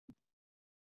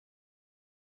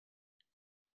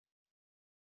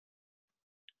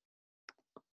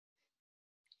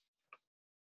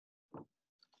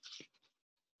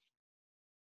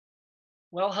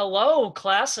Well, hello,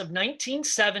 class of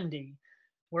 1970.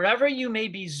 Wherever you may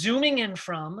be zooming in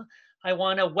from, I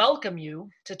want to welcome you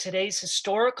to today's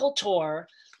historical tour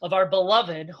of our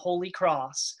beloved Holy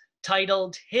Cross,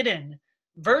 titled Hidden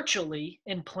Virtually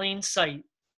in Plain Sight.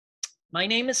 My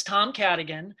name is Tom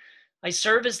Cadigan. I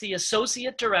serve as the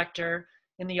Associate Director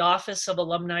in the Office of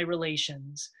Alumni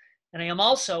Relations, and I am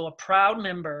also a proud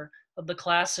member of the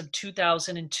class of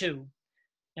 2002.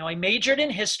 Now, I majored in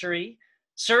history,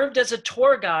 served as a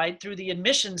tour guide through the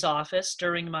admissions office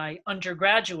during my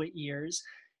undergraduate years,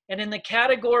 and in the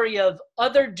category of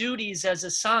other duties as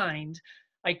assigned,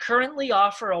 I currently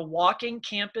offer a walking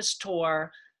campus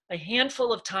tour a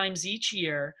handful of times each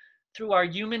year through our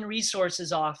human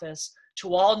resources office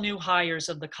to all new hires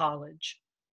of the college.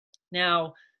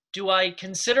 Now, do I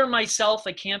consider myself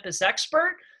a campus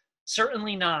expert?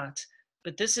 Certainly not.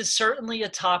 But this is certainly a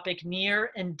topic near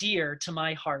and dear to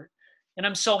my heart. And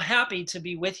I'm so happy to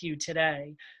be with you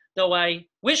today, though I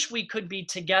wish we could be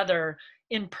together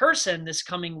in person this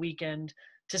coming weekend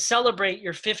to celebrate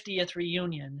your 50th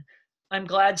reunion. I'm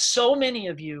glad so many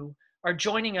of you are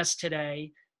joining us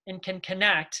today and can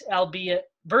connect,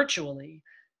 albeit virtually.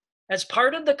 As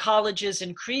part of the college's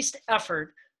increased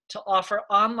effort to offer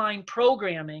online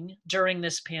programming during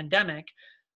this pandemic,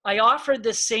 I offered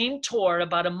this same tour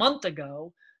about a month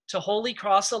ago to Holy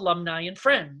Cross alumni and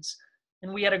friends,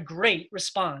 and we had a great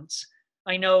response.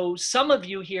 I know some of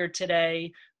you here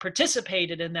today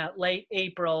participated in that late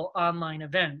April online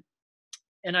event,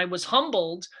 and I was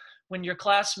humbled when your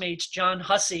classmates John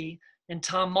Hussey and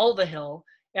Tom Mulvihill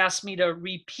asked me to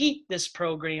repeat this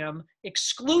program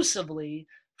exclusively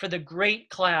for the great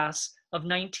class of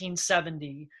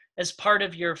 1970 as part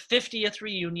of your 50th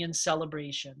reunion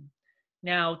celebration.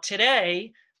 Now,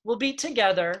 today, we'll be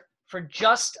together for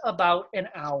just about an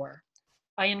hour.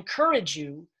 I encourage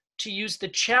you to use the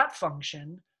chat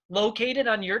function located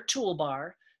on your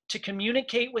toolbar to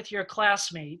communicate with your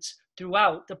classmates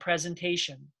throughout the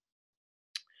presentation.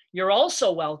 You're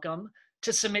also welcome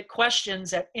to submit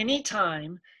questions at any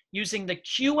time using the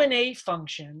Q&A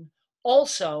function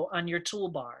also on your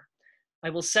toolbar. I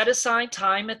will set aside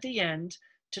time at the end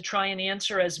to try and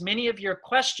answer as many of your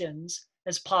questions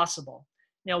as possible.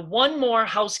 Now, one more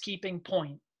housekeeping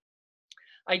point.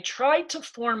 I tried to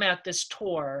format this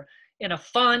tour in a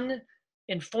fun,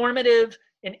 informative,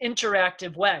 and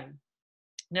interactive way.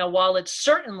 Now, while it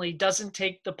certainly doesn't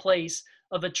take the place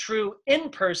of a true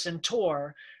in-person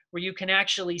tour where you can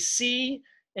actually see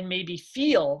and maybe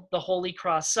feel the Holy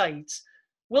Cross sites,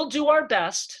 we'll do our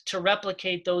best to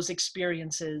replicate those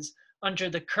experiences under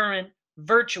the current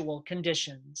virtual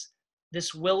conditions.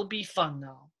 This will be fun,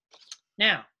 though.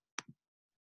 Now,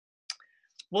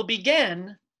 we'll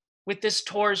begin with this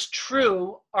tour's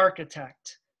true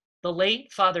architect, the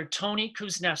late Father Tony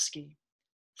Kuzniewski.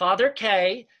 Father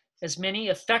K, as many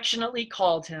affectionately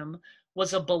called him,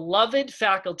 was a beloved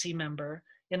faculty member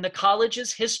in the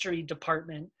college's history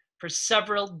department for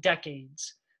several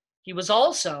decades. He was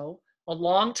also a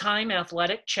longtime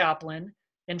athletic chaplain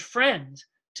and friend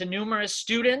to numerous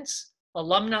students,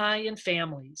 alumni, and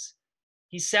families.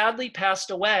 He sadly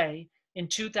passed away in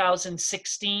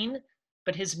 2016,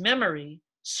 but his memory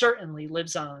certainly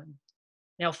lives on.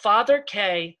 Now, Father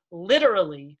K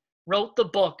literally wrote the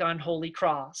book on Holy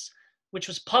Cross, which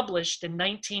was published in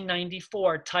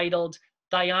 1994, titled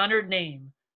Thy Honored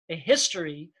Name, A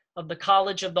History of the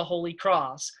College of the Holy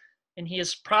Cross, and he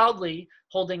is proudly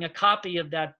holding a copy of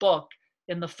that book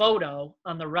in the photo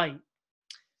on the right.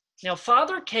 Now,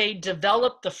 Father K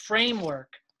developed the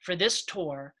framework for this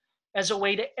tour as a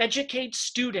way to educate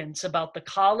students about the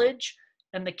college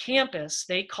and the campus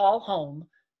they call home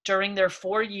during their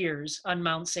 4 years on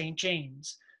Mount St.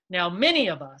 James. Now, many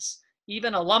of us,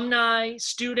 even alumni,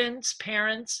 students,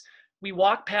 parents, we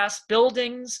walk past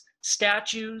buildings,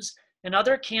 statues, and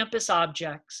other campus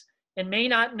objects and may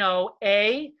not know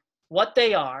A, what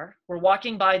they are. We're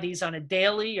walking by these on a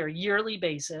daily or yearly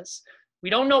basis. We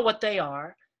don't know what they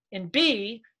are. And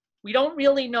B, we don't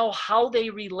really know how they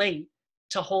relate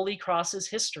to Holy Cross's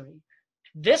history.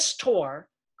 This tour,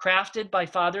 crafted by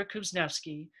Father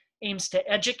Kuzniewski, aims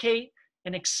to educate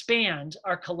and expand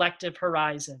our collective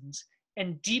horizons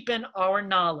and deepen our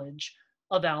knowledge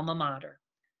of alma mater.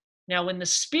 Now, in the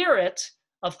spirit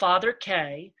of Father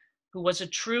K, who was a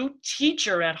true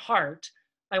teacher at heart,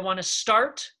 I want to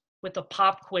start with a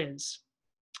pop quiz.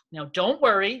 Now, don't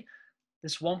worry,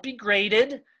 this won't be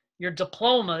graded. Your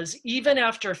diplomas, even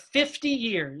after 50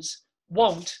 years,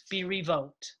 won't be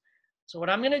revoked. So what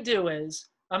I'm going to do is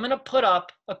I'm going to put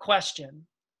up a question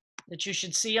that you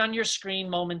should see on your screen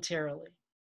momentarily.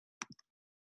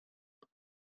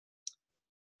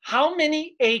 How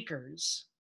many acres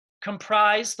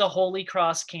comprise the Holy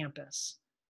Cross campus?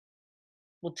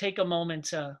 We'll take a moment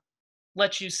to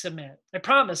let you submit. I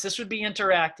promise this would be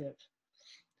interactive.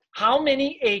 How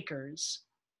many acres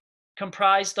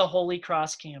comprise the Holy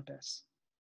Cross campus?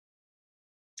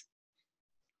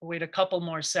 We'll wait a couple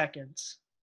more seconds.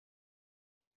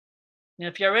 And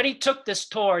if you already took this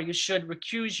tour, you should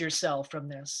recuse yourself from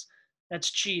this. That's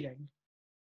cheating.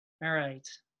 All right.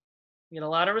 We get a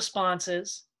lot of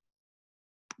responses.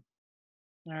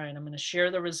 All right, I'm going to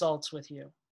share the results with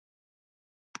you.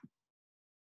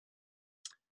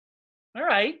 All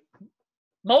right.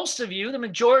 Most of you, the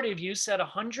majority of you, said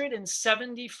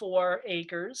 174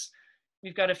 acres.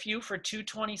 We've got a few for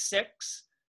 226.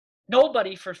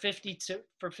 Nobody for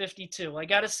 52. I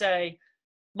got to say,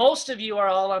 most of you are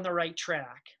all on the right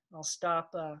track. I'll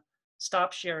stop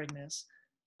sharing this.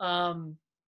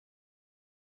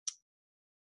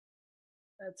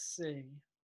 Let's see.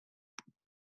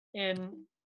 In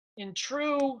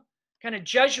true kind of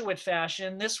Jesuit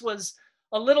fashion, this was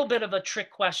a little bit of a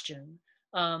trick question.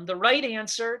 The right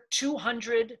answer,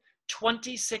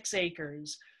 226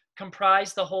 acres,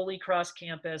 comprise the Holy Cross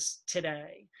campus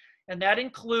today. And that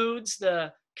includes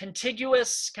the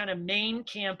contiguous kind of main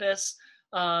campus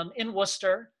in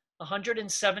Worcester,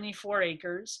 174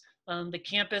 acres, the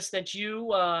campus that you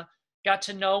got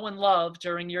to know and love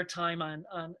during your time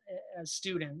as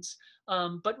students.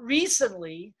 But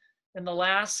recently, in the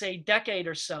last, say, decade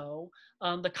or so,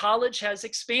 the college has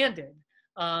expanded.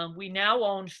 We now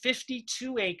own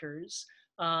 52 acres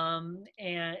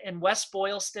in West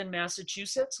Boylston,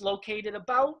 Massachusetts, located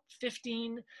about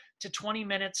 15 to 20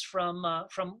 minutes from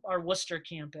our Worcester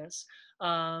campus.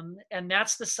 And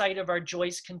that's the site of our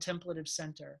Joyce Contemplative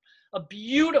Center, a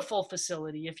beautiful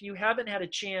facility. If you haven't had a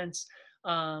chance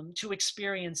to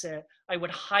experience it, I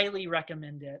would highly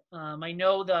recommend it. I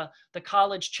know the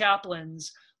college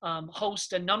chaplains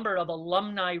host a number of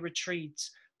alumni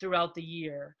retreats throughout the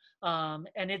year.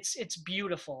 And it's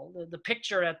beautiful. The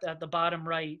picture at the bottom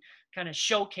right kind of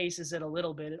showcases it a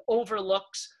little bit. It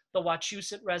overlooks the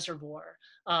Wachusett Reservoir.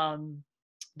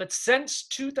 But since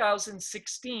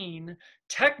 2016,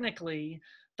 technically,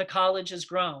 the college has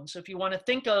grown. So if you want to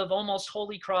think of almost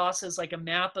Holy Cross as like a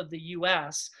map of the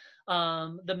US,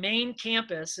 the main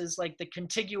campus is like the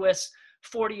contiguous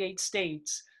 48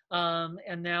 states.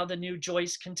 And now the new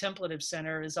Joyce Contemplative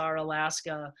Center is our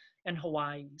Alaska and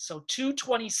Hawaii. So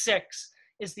 226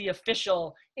 is the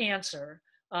official answer.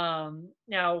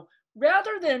 Now,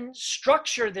 rather than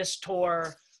structure this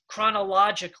tour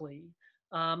chronologically,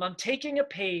 I'm taking a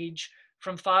page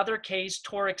from Father K's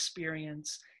tour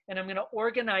experience, and I'm going to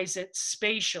organize it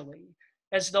spatially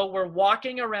as though we're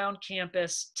walking around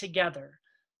campus together.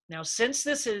 Now, since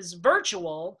this is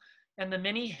virtual and the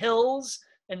many hills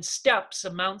and steps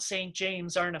of Mount St.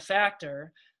 James aren't a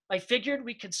factor, I figured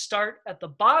we could start at the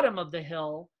bottom of the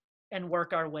hill and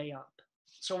work our way up.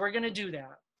 So we're going to do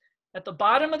that. At the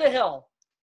bottom of the hill,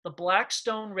 the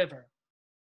Blackstone River.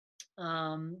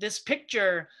 This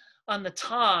picture on the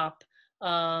top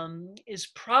is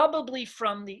probably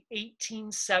from the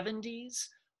 1870s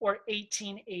or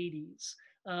 1880s.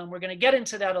 We're going to get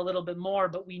into that a little bit more,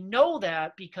 but we know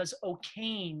that because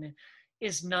O'Kane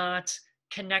is not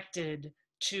connected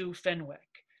to Fenwick.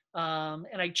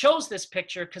 And I chose this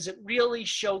picture because it really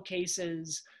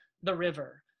showcases the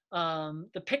river.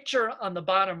 The picture on the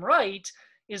bottom right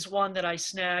is one that I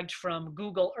snagged from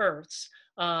Google Earths.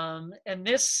 And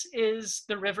this is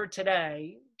the river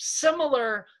today,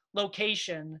 similar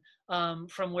location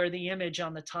from where the image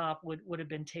on the top would have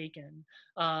been taken.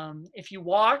 If you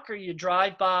walk or you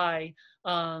drive by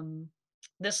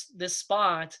this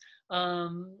spot,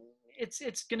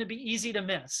 it's going to be easy to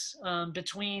miss.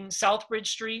 Between Southbridge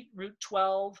Street, Route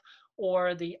 12,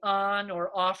 or the on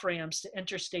or off ramps to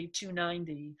Interstate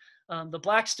 290, the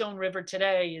Blackstone River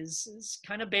today is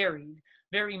kind of buried,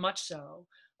 very much so.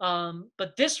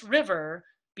 But this river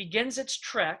begins its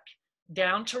trek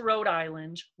down to Rhode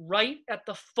Island right at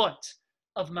the foot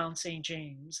of Mount St.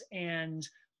 James. And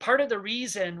part of the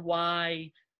reason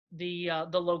why the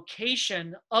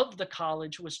location of the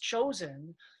college was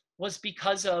chosen was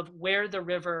because of where the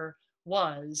river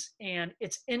was and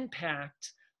its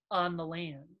impact on the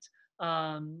land.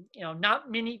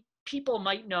 Not many people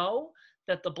might know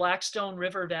that the Blackstone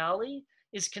River Valley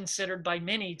is considered by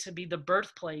many to be the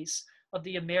birthplace of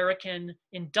the American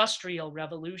Industrial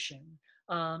Revolution,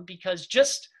 because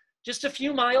just a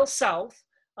few miles south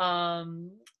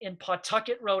in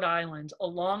Pawtucket, Rhode Island,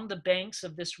 along the banks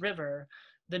of this river,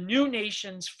 the new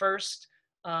nation's first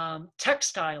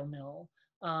textile mill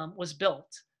was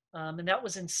built. And that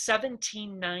was in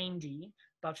 1790,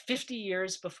 about 50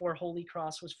 years before Holy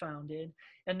Cross was founded.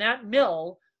 And that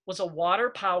mill was a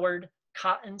water-powered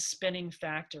cotton spinning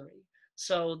factory.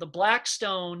 So the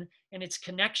Blackstone and its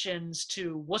connections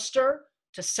to Worcester,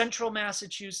 to central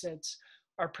Massachusetts,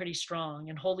 are pretty strong.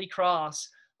 And Holy Cross,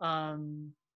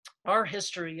 our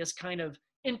history is kind of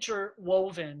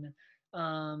interwoven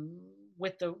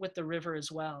with the river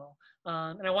as well.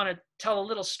 And I want to tell a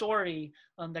little story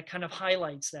that kind of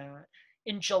highlights that.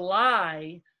 In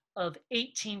July of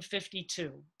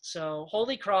 1852, so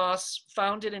Holy Cross,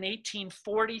 founded in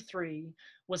 1843,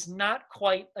 was not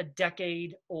quite a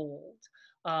decade old.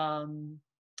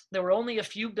 There were only a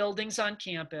few buildings on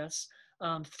campus.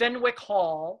 Fenwick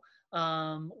Hall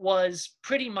was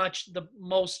pretty much the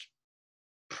most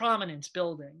prominent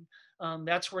building.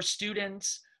 That's where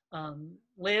students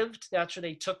lived. That's where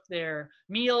they took their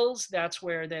meals. That's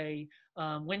where they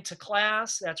went to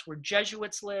class. That's where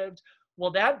Jesuits lived.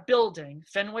 Well, that building,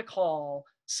 Fenwick Hall,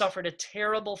 suffered a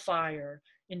terrible fire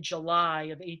in July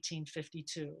of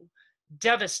 1852.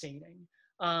 Devastating.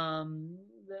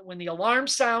 When the alarm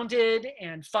sounded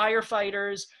and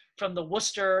firefighters from the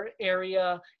Worcester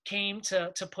area came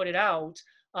to put it out,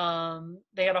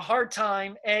 they had a hard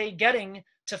time, A, getting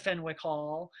to Fenwick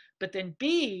Hall, but then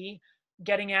B,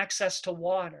 getting access to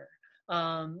water.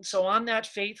 So on that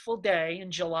fateful day in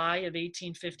July of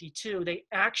 1852, they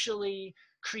actually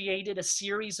created a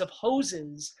series of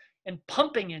hoses and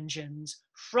pumping engines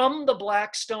from the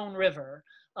Blackstone River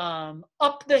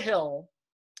up the hill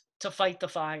to fight the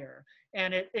fire.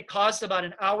 And it caused about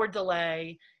an hour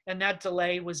delay, and that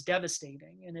delay was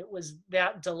devastating. And it was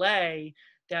that delay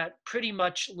that pretty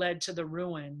much led to the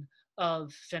ruin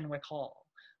of Fenwick Hall.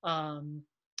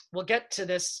 We'll get to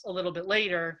this a little bit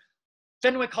later.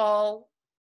 Fenwick Hall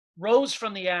rose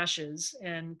from the ashes,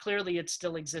 and clearly it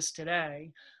still exists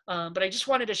today. But I just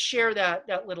wanted to share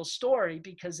that little story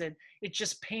because it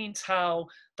just paints how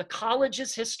the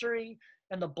college's history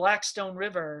and the Blackstone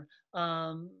River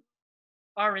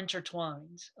are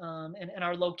intertwined, and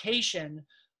our location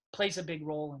plays a big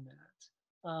role in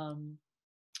that.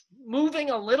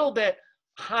 Moving a little bit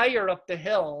higher up the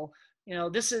hill,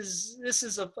 this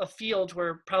is a field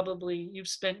where probably you've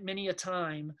spent many a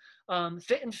time.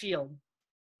 Fitton Field,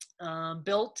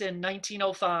 built in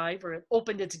 1905, or it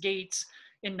opened its gates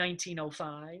in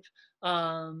 1905.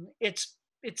 It's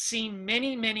seen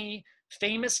many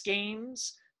famous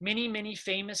games, many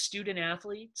famous student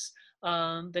athletes. The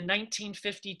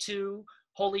 1952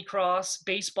 Holy Cross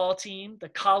baseball team, the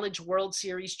College World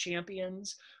Series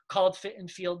champions, called Fitton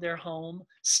Field their home.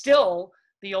 Still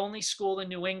the only school in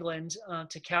New England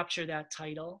to capture that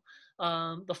title.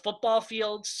 The football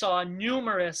field saw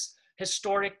numerous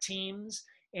historic teams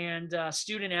and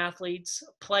student athletes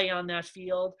play on that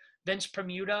field. Vince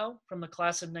Permuto from the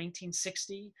class of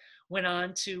 1960 went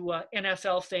on to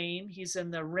NFL fame. He's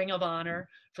in the Ring of Honor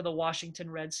for the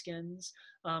Washington Redskins.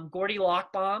 Gordy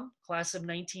Lockbaum, class of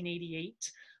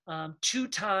 1988,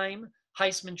 two-time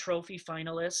Heisman Trophy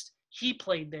finalist. He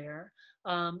played there.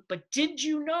 But did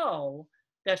you know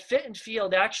that Fitton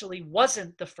Field actually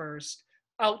wasn't the first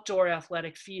outdoor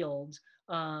athletic field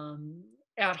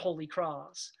at Holy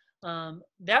Cross?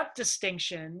 That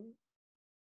distinction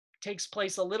takes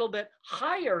place a little bit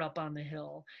higher up on the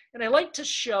hill. And I like to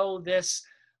show this,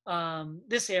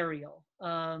 this aerial.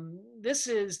 This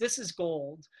is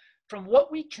gold. From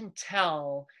what we can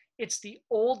tell, it's the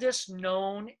oldest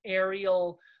known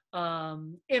aerial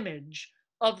image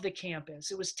of the campus.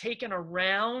 It was taken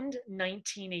around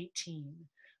 1918.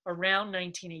 Around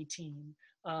 1918.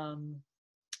 I'm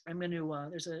going to,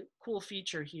 there's a cool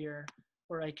feature here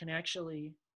where I can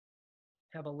actually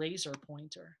have a laser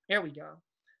pointer. There we go.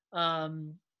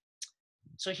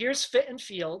 So here's Fitton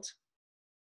Field.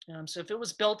 So if it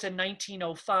was built in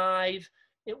 1905,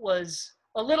 it was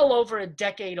a little over a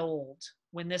decade old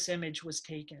when this image was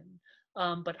taken.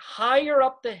 But higher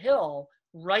up the hill,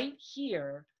 right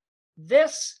here,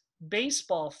 this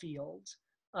baseball field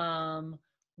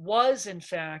was in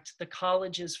fact the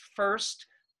college's first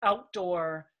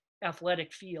outdoor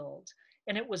athletic field.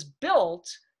 And it was built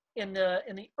in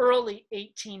the early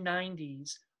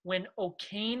 1890s when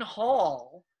O'Kane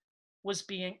Hall was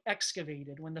being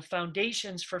excavated. When the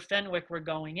foundations for Fenwick were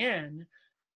going in,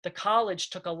 the college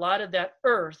took a lot of that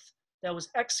earth that was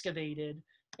excavated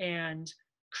and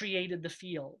created the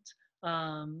field.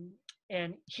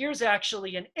 And here's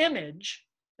actually an image.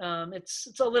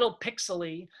 It's a little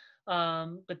pixely,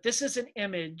 but this is an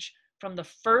image from the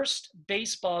first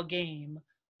baseball game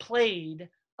played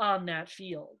on that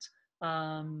field.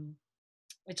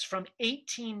 It's from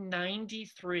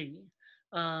 1893,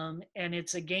 and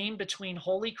it's a game between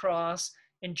Holy Cross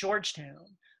and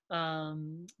Georgetown.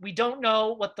 We don't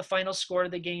know what the final score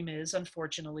of the game is,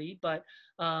 unfortunately, but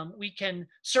we can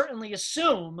certainly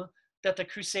assume that the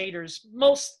Crusaders,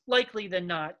 most likely than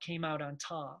not, came out on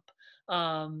top.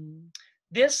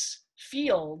 This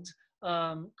field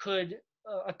could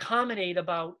accommodate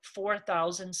about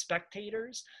 4,000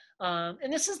 spectators.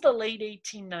 And this is the late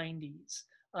 1890s,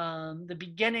 the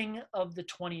beginning of the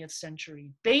 20th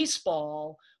century.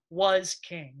 Baseball was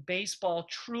king. Baseball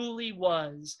truly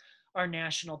was our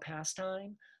national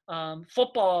pastime.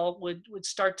 Football would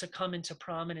start to come into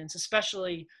prominence,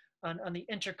 especially on the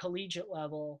intercollegiate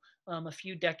level, a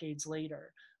few decades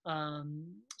later.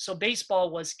 So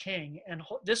baseball was king, and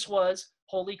this was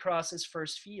Holy Cross's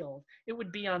first field. It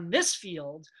would be on this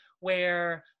field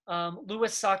where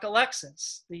Louis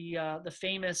Sockalexis, the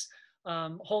famous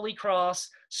Holy Cross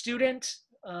student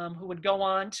who would go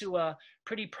on to a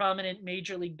pretty prominent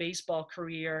Major League Baseball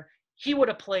career, he would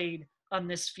have played on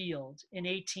this field in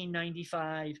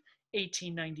 1895,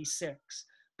 1896,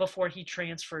 before he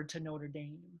transferred to Notre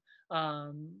Dame.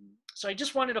 So I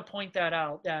just wanted to point that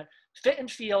out, that Fitton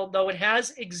Field, though it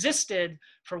has existed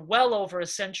for well over a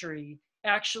century,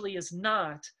 actually is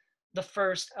not the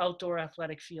first outdoor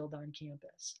athletic field on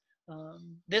campus.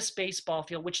 This baseball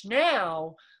field, which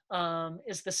now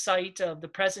is the site of the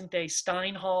present day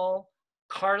Stein Hall,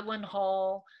 Carlin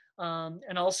Hall,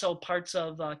 and also parts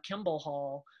of Kimball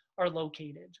Hall, are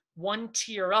located one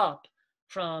tier up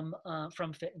from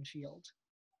Fitton Field.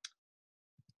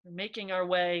 We're making our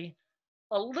way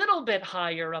a little bit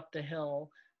higher up the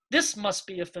hill. This must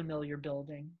be a familiar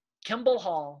building. Kimball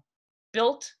Hall,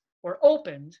 built or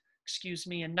opened,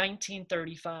 in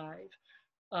 1935.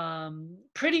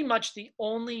 Pretty much the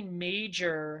only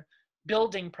major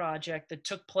building project that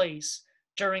took place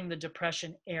during the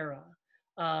Depression era.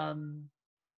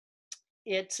 When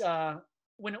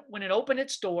it opened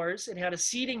its doors, it had a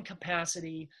seating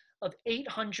capacity of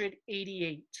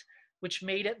 888, which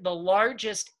made it the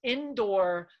largest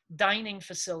indoor dining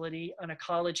facility on a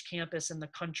college campus in the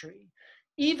country.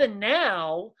 Even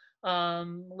now, a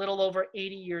little over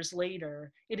 80 years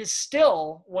later, it is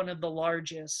still one of the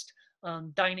largest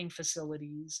dining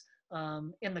facilities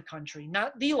in the country.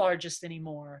 Not the largest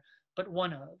anymore, but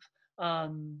one of.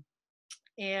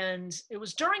 And it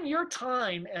was during your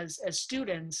time as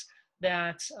students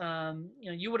that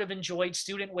you would have enjoyed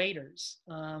student waiters,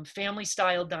 family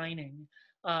style dining.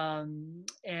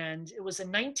 And it was in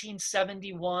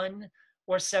 1971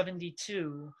 or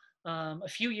 72, a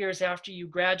few years after you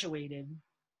graduated,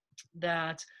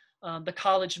 that the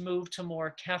college moved to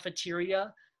more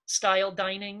cafeteria style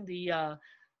dining. The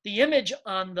image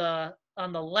on the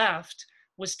left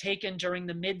was taken during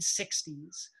the mid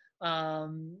 60s.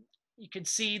 You could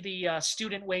see the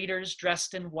student waiters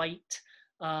dressed in white.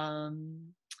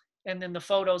 And then the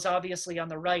photos obviously on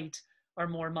the right are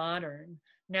more modern.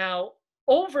 Now,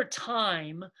 over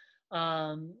time,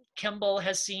 Kimball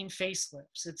has seen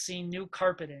facelifts. It's seen new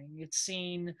carpeting. It's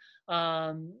seen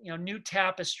new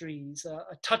tapestries,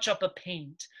 a touch up of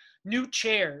paint, new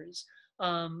chairs.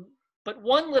 But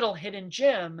one little hidden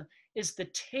gem is the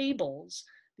tables,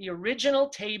 the original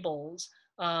tables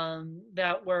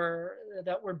that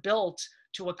were built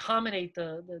to accommodate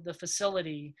the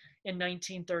facility in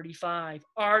 1935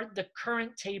 are the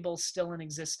current tables still in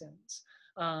existence,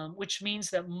 which means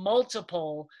that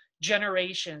multiple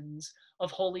generations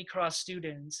of Holy Cross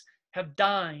students have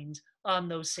dined on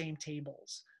those same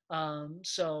tables.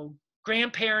 So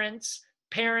grandparents,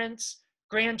 parents,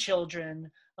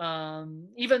 grandchildren,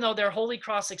 even though their Holy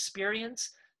Cross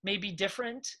experience may be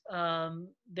different,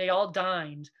 they all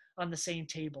dined on the same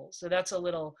table. So that's a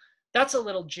little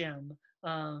gem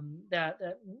that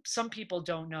some people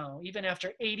don't know. Even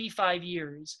after 85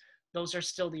 years, those are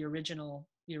still the original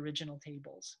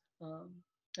tables. And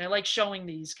I like showing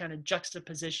these kind of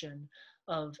juxtaposition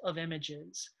of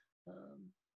images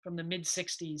from the mid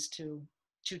 60s to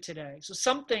today. So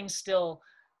some things still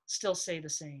stay the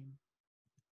same.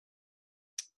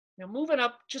 Now moving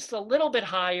up just a little bit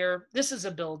higher, this is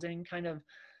a building, kind of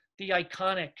the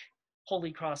iconic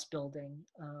Holy Cross building.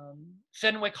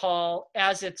 Fenwick Hall,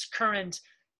 as its current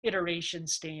iteration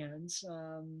stands,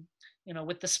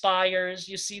 with the spires.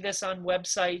 You see this on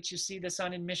websites, you see this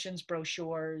on admissions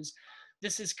brochures.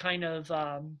 This is kind of,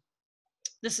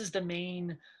 this is the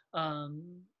main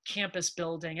campus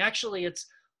building. Actually, it's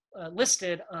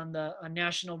listed on the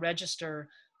National Register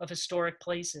of Historic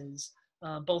Places.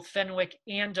 Both Fenwick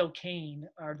and O'Kane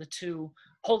are the two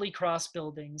Holy Cross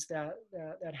buildings that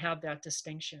have that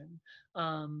distinction.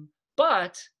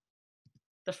 But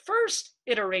the first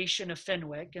iteration of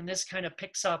Fenwick, and this kind of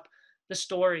picks up the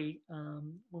story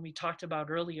when we talked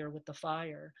about earlier with the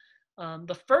fire,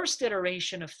 The first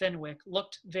iteration of Fenwick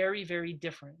looked very, very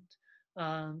different.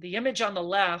 The image on the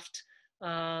left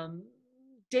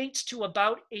dates to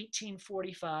about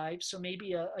 1845, so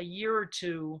maybe a year or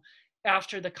two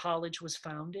after the college was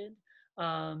founded.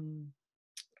 In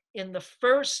the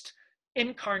first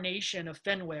incarnation of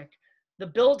Fenwick, the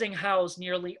building housed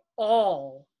nearly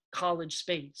all college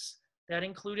space. That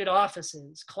included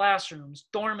offices, classrooms,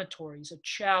 dormitories, a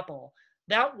chapel.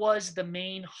 That was the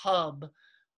main hub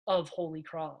of Holy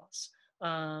Cross.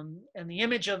 And the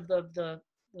image of the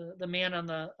man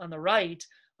on the right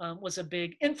was a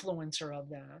big influencer of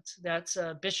that. That's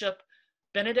Bishop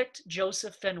Benedict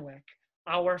Joseph Fenwick,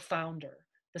 our founder,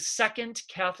 the second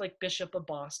Catholic bishop of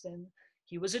Boston.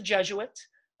 He was a Jesuit,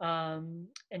 and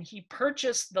he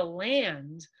purchased the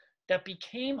land that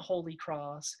became Holy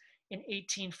Cross in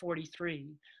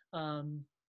 1843.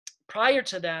 Prior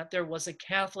to that, there was a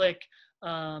Catholic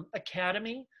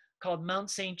academy called Mount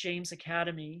St. James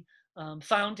Academy,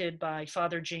 founded by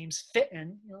Father James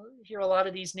Fitton. You'll hear a lot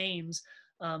of these names,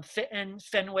 Fitton,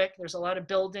 Fenwick. There's a lot of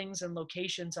buildings and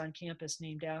locations on campus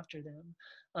named after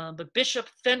them. But Bishop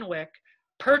Fenwick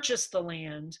purchased the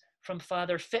land from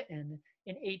Father Fitton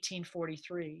in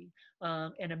 1843.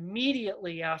 And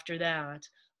immediately after that,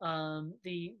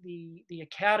 the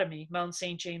academy, Mount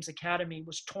St. James Academy,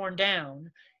 was torn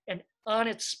down. And on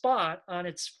its spot, on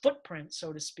its footprint,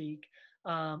 so to speak,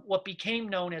 what became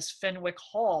known as Fenwick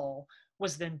Hall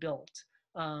was then built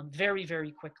very,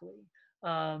 very quickly.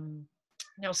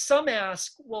 Now, some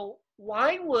ask, well,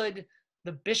 why would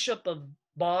the Bishop of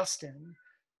Boston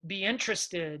be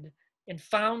interested in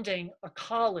founding a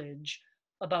college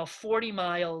about 40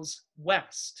 miles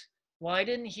west? Why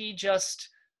didn't he just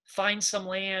find some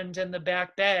land in the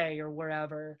Back Bay or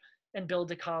wherever and build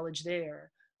a college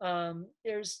there?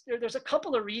 There's a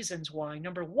couple of reasons why.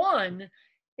 Number one,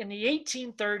 in the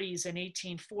 1830s and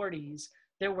 1840s,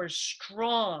 there were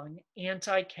strong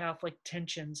anti-Catholic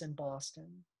tensions in Boston.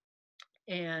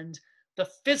 And the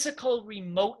physical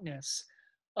remoteness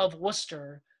of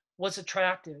Worcester was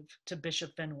attractive to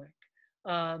Bishop Fenwick.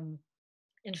 In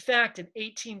fact, in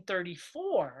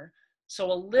 1834,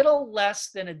 so a little less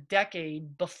than a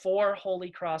decade before Holy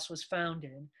Cross was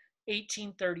founded,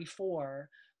 1834,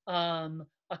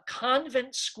 a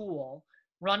convent school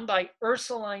run by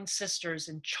Ursuline sisters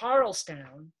in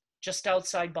Charlestown, just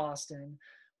outside Boston,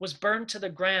 was burned to the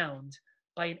ground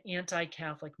by an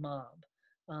anti-Catholic mob.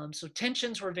 So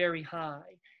tensions were very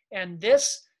high. And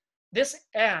this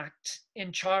act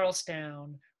in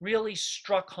Charlestown really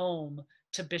struck home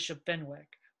to Bishop Fenwick.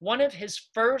 One of his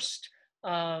first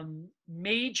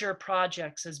major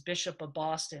projects as Bishop of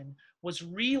Boston was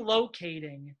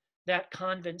relocating that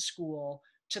convent school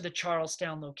to the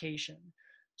Charlestown location.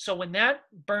 So when that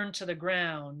burned to the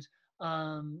ground,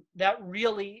 that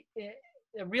really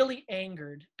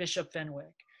angered Bishop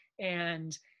Fenwick.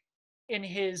 And in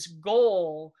his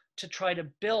goal to try to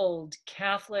build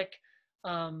Catholic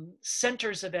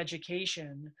centers of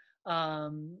education,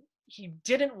 he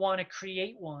didn't want to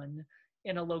create one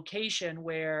in a location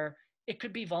where it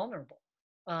could be vulnerable.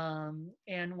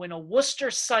 And when a Worcester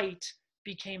site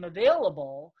became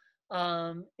available,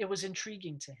 it was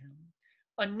intriguing to him.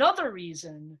 Another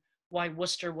reason why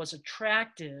Worcester was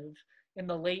attractive in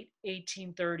the late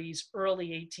 1830s,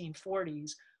 early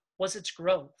 1840s was its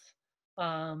growth.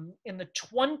 In the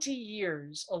 20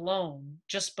 years alone,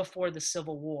 just before the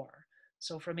Civil War,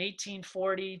 so from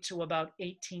 1840 to about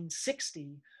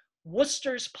 1860,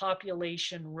 Worcester's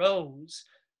population rose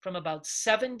from about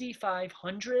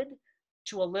 7,500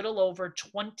 to a little over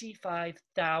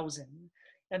 25,000.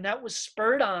 And that was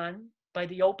spurred on by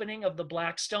the opening of the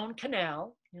Blackstone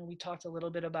Canal. We talked a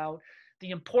little bit about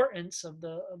the importance of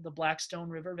the Blackstone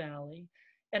River Valley,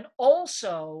 and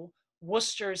also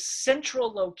Worcester's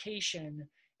central location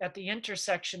at the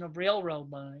intersection of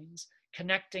railroad lines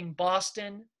connecting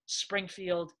Boston,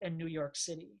 Springfield, and New York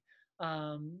City.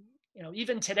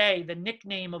 Even today, the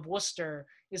nickname of Worcester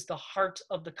is the heart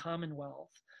of the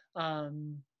Commonwealth.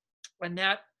 And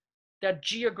that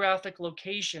geographic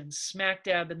location, smack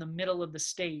dab in the middle of the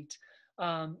state,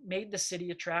 made the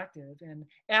city attractive. And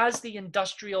as the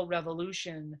Industrial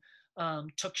Revolution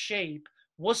took shape,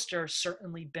 Worcester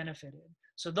certainly benefited.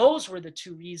 So those were the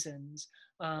two reasons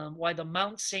why the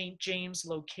Mount St. James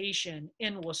location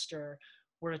in Worcester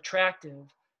were attractive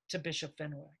to Bishop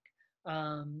Fenwick.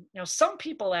 Now, some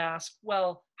people ask,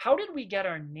 well, how did we get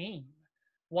our name?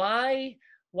 Why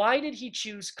did he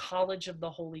choose College of the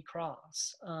Holy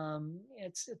Cross?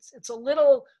 It's a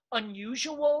little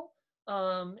unusual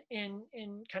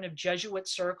in kind of Jesuit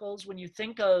circles. When you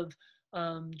think of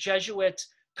Jesuit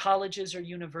colleges or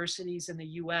universities in the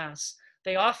U.S.,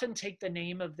 they often take the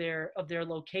name of their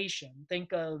location.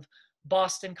 Think of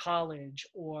Boston College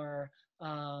or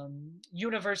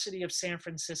University of San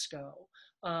Francisco,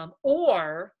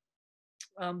 or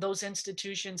those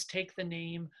institutions take the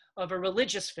name of a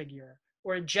religious figure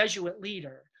or a Jesuit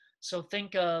leader. So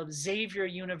think of Xavier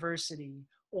University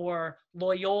or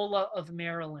Loyola of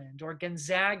Maryland or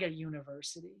Gonzaga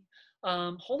University.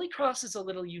 Holy Cross is a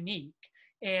little unique,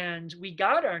 and we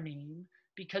got our name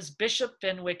because Bishop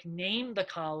Fenwick named the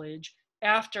college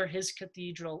after his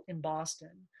cathedral in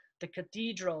Boston, the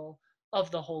Cathedral of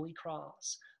the Holy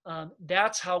Cross.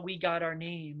 That's how we got our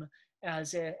name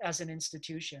as an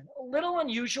institution. A little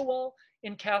unusual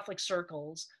in Catholic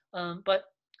circles, but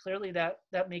clearly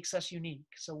that makes us unique.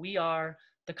 So we are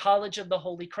the College of the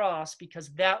Holy Cross because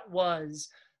that was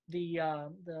the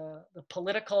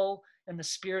political and the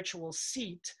spiritual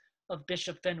seat of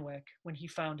Bishop Fenwick when he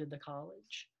founded the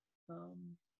college.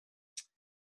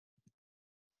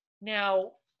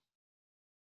 Now,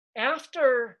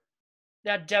 after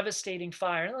that devastating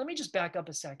fire, let me just back up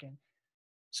a second.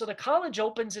 So the college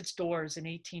opens its doors in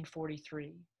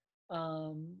 1843.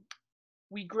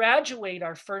 We graduate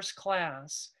our first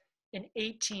class in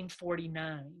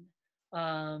 1849.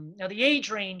 Now the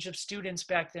age range of students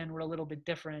back then were a little bit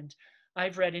different.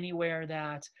 I've read anywhere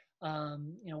that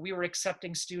we were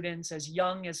accepting students as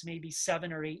young as maybe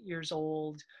 7 or 8 years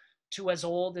old to as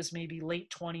old as maybe late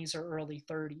 20s or early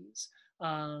 30s.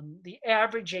 The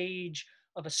average age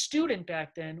of a student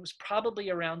back then was probably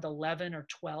around 11 or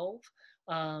 12,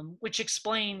 which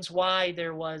explains why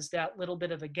there was that little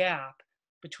bit of a gap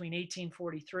between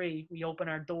 1843, we open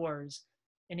our doors,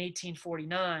 in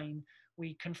 1849,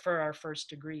 we confer our first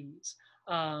degrees.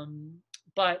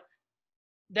 But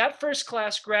that first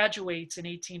class graduates in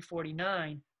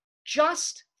 1849.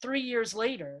 Just 3 years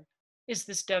later is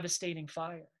this devastating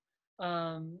fire.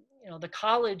 The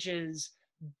college is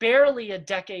barely a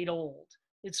decade old.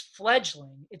 It's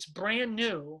fledgling, it's brand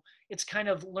new, it's kind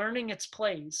of learning its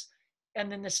place.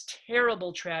 And then this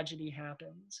terrible tragedy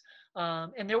happens.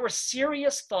 And there were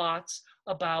serious thoughts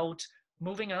about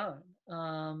moving on.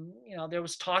 There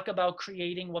was talk about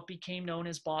creating what became known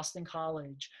as Boston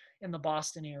College in the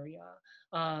Boston area.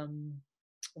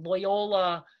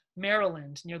 Loyola,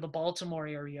 Maryland, near the Baltimore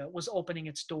area, was opening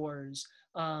its doors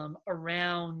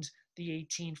around the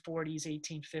 1840s,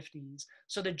 1850s.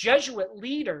 So the Jesuit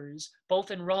leaders,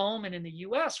 both in Rome and in the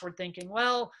US, were thinking,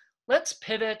 well, let's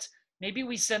pivot. Maybe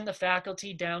we send the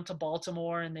faculty down to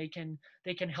Baltimore and they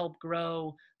can help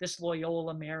grow this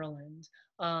Loyola, Maryland.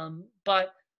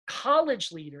 But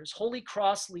college leaders, Holy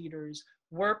Cross leaders,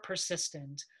 were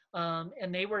persistent,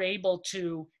 and they were able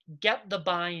to get the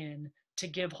buy-in to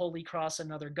give Holy Cross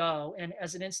another go. And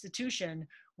as an institution,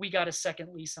 we got a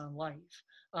second lease on life.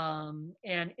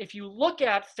 And if you look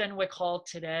at Fenwick Hall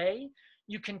today,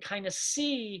 you can kind of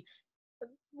see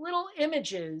little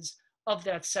images of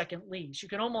that second lease. You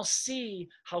can almost see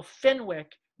how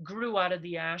Fenwick grew out of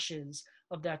the ashes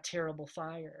of that terrible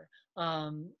fire.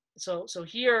 So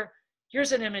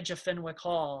here's an image of Fenwick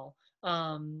Hall.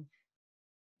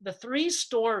 The 3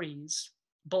 stories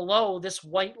below this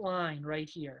white line right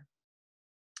here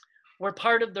were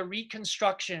part of the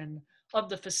reconstruction of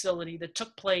the facility that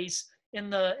took place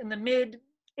in the mid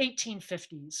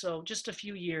 1850s, so just a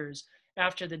few years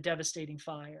after the devastating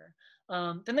fire.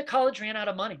 Then the college ran out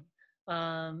of money.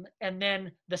 And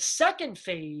then the second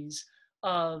phase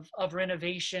of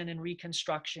renovation and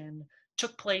reconstruction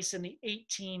took place in the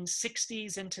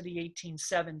 1860s into the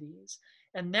 1870s.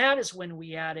 And that is when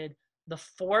we added the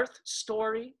fourth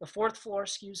floor,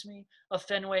 of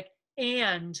Fenwick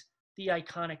and the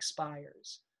iconic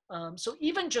spires. So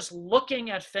even just looking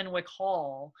at Fenwick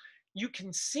Hall, you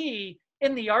can see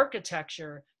in the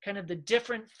architecture kind of the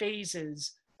different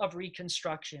phases of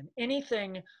reconstruction.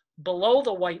 Anything below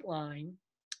the white line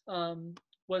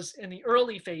was in the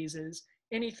early phases.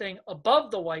 Anything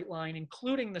above the white line,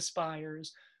 including the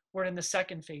spires, were in the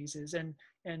second phases. And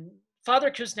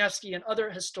Father Kuzniewski and other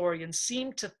historians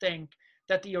seem to think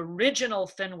that the original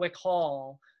Fenwick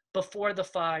Hall before the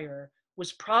fire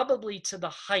was probably to the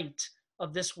height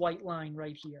of this white line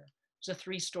right here. It's a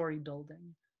 3-story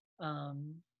building.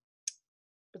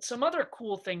 But some other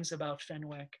cool things about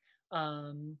Fenwick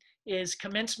is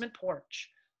commencement porch,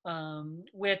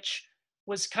 which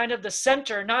was kind of the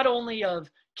center not only of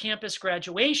campus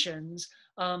graduations,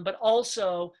 but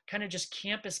also kind of just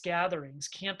campus gatherings,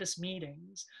 campus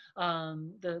meetings.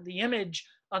 The image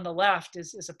on the left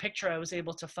is a picture I was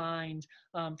able to find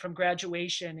from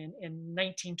graduation in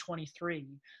 1923.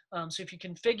 So if you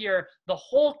can figure the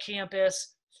whole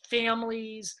campus,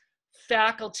 families,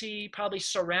 faculty, probably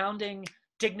surrounding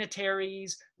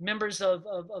dignitaries, members of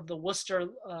the Worcester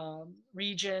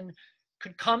region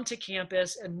could come to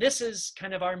campus, and this is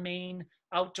kind of our main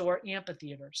outdoor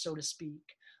amphitheater, so to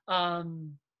speak.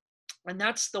 And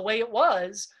that's the way it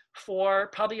was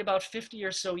for probably about 50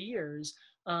 or so years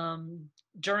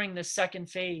during the second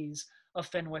phase of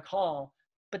Fenwick Hall.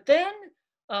 But then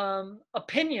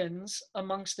opinions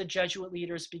amongst the Jesuit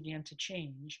leaders began to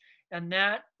change. And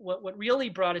that what really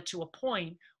brought it to a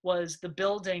point was the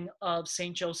building of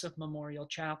St. Joseph Memorial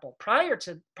Chapel. Prior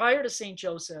to St.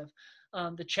 Joseph,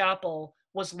 the chapel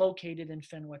was located in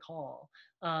Fenwick Hall.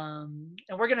 And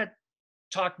we're going to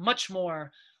talk much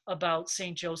more about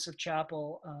St. Joseph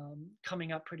Chapel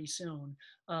coming up pretty soon.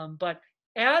 But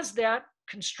as that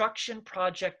construction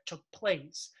project took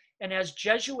place, and as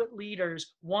Jesuit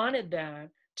leaders wanted that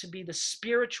to be the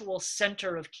spiritual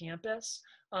center of campus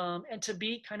and to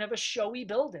be kind of a showy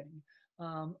building,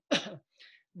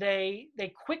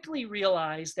 they quickly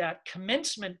realized that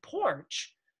commencement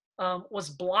porch was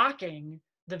blocking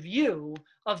the view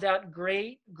of that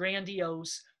great,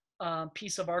 grandiose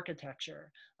piece of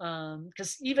architecture.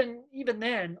 Because even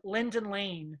then, Linden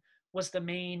Lane was the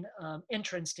main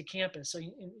entrance to campus. So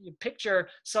you picture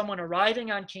someone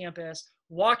arriving on campus,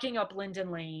 walking up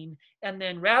Linden Lane, and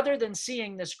then rather than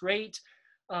seeing this great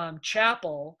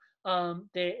chapel,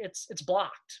 it's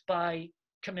blocked by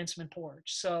commencement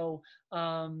porch. So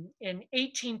in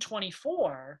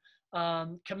 1824,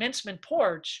 commencement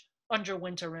porch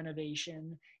underwent a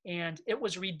renovation, and it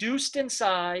was reduced in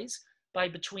size by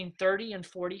between 30 and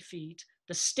 40 feet.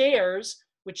 The stairs,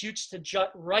 which used to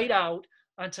jut right out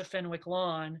onto Fenwick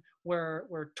Lawn,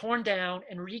 were torn down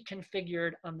and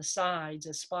reconfigured on the sides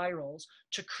as spirals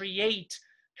to create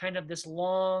kind of this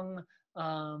long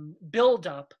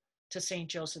build-up to St.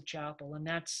 Joseph Chapel. And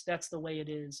that's the way it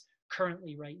is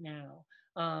currently right now.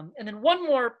 And then one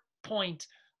more point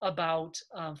about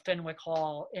Fenwick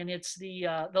Hall, and it's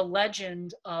the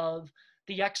legend of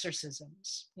the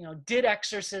exorcisms. You know, did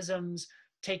exorcisms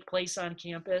take place on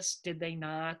campus? Did they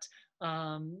not?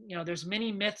 You know, there's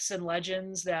many myths and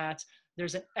legends that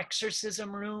there's an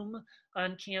exorcism room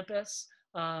on campus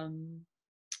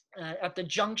at the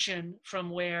junction from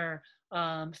where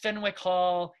Fenwick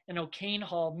Hall and O'Kane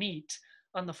Hall meet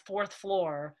on the 4th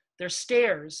floor. There's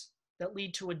stairs that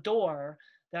lead to a door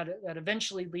that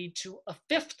eventually lead to a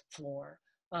 5th floor.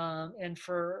 And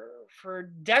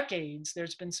for decades,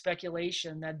 there's been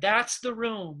speculation that that's the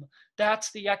room,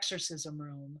 that's the exorcism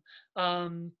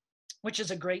room, which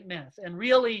is a great myth and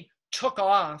really took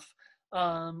off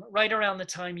right around the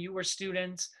time you were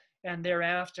students and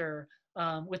thereafter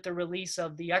with the release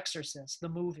of The Exorcist, the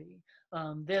movie.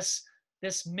 This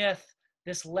myth,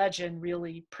 this legend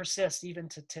really persists even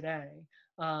to today.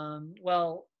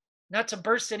 Well, not to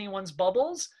burst anyone's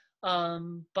bubbles,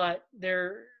 but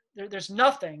there's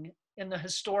nothing in the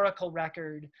historical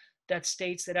record that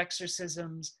states that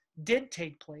exorcisms did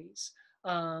take place.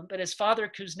 But as Father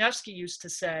Kuzniewski used to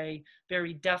say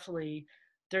very deftly,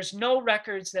 there's no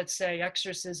records that say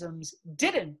exorcisms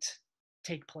didn't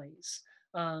take place.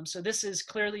 So this is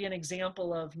clearly an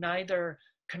example of neither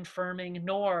confirming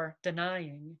nor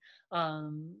denying.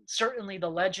 Certainly the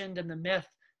legend and the myth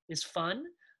is fun.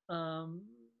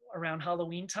 Around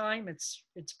Halloween time, it's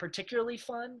particularly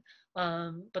fun.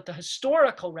 But the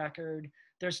historical record,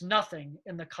 there's nothing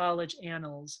in the college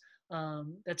annals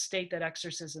that state that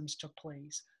exorcisms took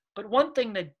place. But one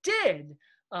thing that did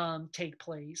take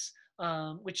place,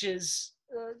 which is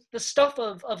the stuff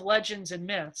of legends and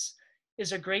myths,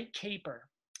 is a great caper.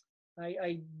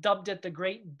 I dubbed it the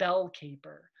Great Bell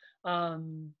Caper.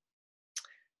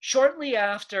 Shortly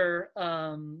after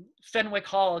Fenwick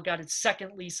Hall got its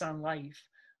second lease on life,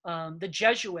 the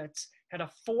Jesuits had a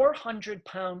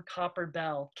 400-pound copper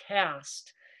bell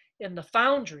cast in the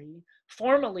foundry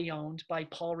formerly owned by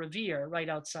Paul Revere right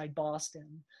outside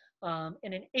Boston. And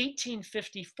in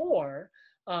 1854,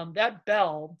 that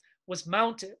bell was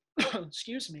mounted,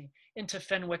 excuse me, into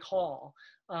Fenwick Hall.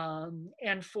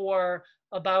 And for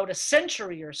about a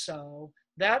century or so,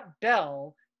 that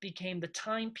bell became the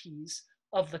timepiece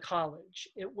of the college.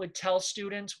 It would tell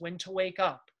students when to wake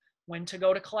up, when to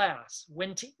go to class,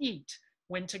 when to eat,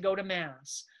 when to go to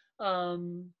mass.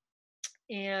 And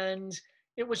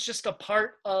it was just a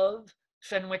part of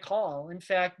Fenwick Hall. In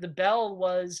fact, the bell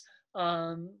was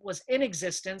in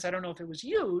existence. I don't know if it was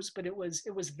used, but it was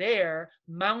there,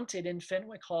 mounted in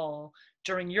Fenwick Hall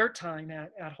during your time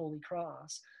at Holy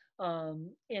Cross.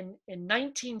 In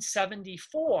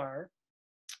 1974,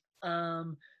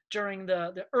 during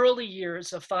the early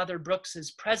years of Father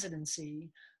Brooks's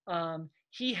presidency,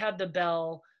 he had the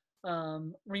bell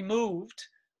removed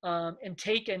and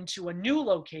taken to a new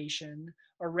location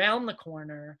around the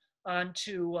corner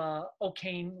onto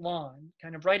O'Kane Lawn,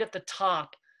 kind of right at the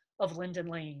top of Linden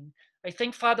Lane. I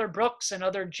think Father Brooks and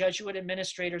other Jesuit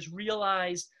administrators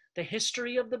realized the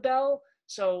history of the bell.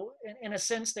 So in a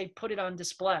sense, they put it on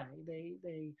display.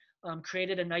 They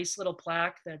created a nice little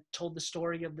plaque that told the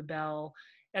story of the bell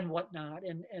and whatnot.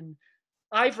 And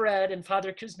I've read, and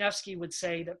Father Kuzniewski would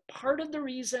say that part of the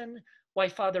reason why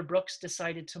Father Brooks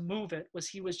decided to move it was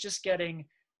he was just getting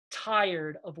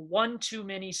tired of one too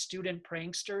many student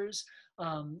pranksters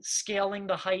scaling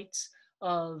the heights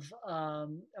of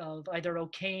either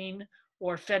O'Kane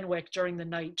or Fenwick during the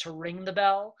night to ring the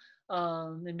bell,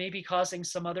 and maybe causing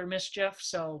some other mischief.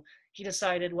 So he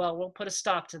decided, well, we'll put a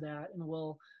stop to that, and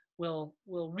we'll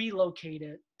relocate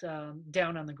it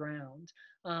down on the ground.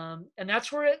 And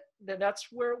that's where it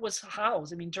was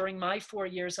housed. I mean, during my 4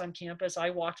 years on campus, I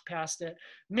walked past it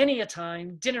many a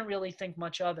time, didn't really think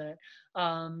much of it.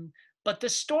 But the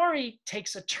story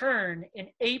takes a turn in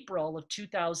April of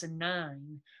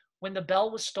 2009 when the bell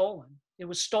was stolen. It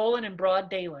was stolen in broad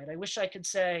daylight. I wish I could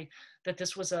say that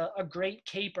this was a great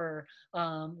caper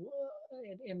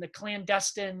in the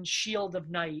clandestine shield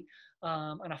of night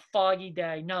on a foggy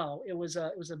day. No, it was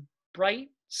a bright,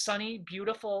 sunny,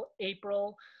 beautiful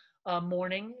April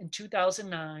morning in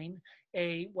 2009.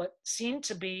 What seemed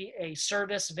to be a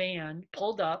service van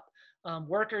pulled up.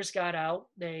 Workers got out.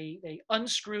 They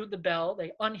unscrewed the bell.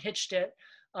 They unhitched it.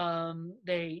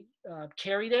 They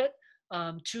carried it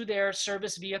to their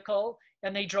service vehicle,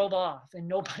 and they drove off. And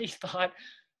nobody thought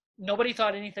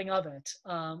anything of it.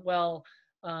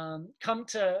 Come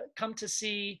to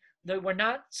see, they were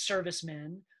not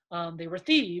servicemen. They were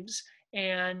thieves,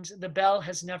 and the bell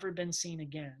has never been seen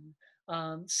again.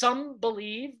 Some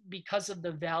believe because of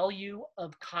the value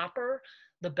of copper,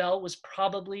 the bell was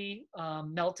probably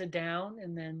melted down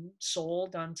and then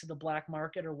sold onto the black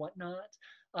market or whatnot.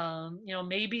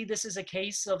 Maybe this is a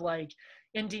case of like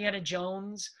Indiana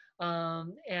Jones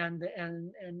and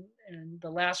the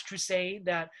Last Crusade,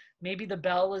 that maybe the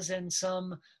bell is in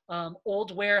some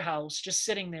old warehouse just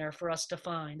sitting there for us to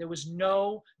find. There was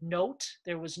no note,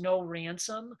 there was no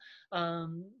ransom.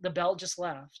 The bell just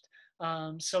left.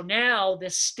 So now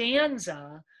this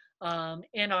stanza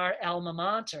in our alma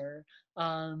mater,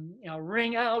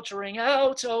 ring out,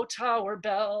 oh tower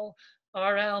bell,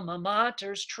 our alma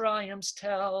mater's triumphs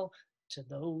tell, to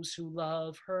those who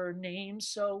love her name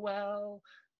so well.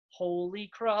 Holy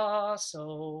Cross,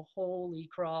 oh holy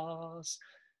cross.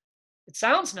 It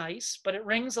sounds nice, but it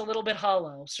rings a little bit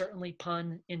hollow, certainly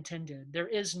pun intended. There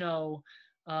is no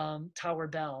tower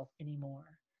bell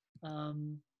anymore.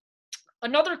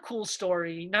 Another cool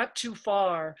story, not too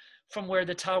far from where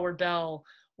the tower bell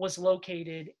was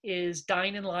located, is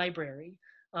Dinan Library.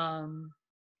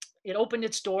 It opened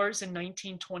its doors in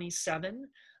 1927.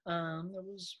 It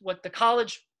was what the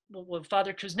college, what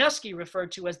Father Kuzniewski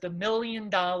referred to as the $1 million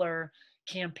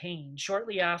campaign.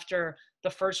 Shortly after the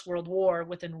First World War,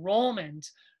 with enrollment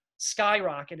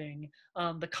skyrocketing,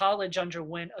 the college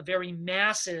underwent a very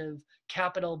massive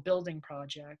capital building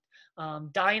project.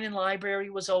 Dinan Library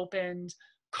was opened,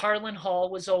 Carlin Hall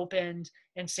was opened,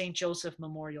 and St. Joseph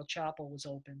Memorial Chapel was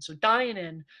opened. So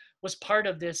Dinan was part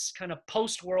of this kind of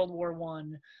post-World War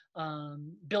I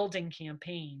building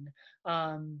campaign.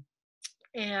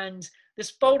 And this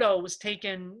photo was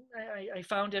taken, I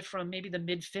found it from maybe the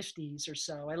mid-50s or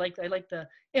so. I like the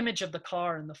image of the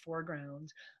car in the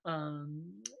foreground.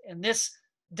 And this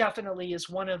definitely is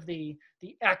one of the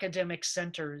academic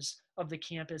centers of the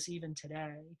campus even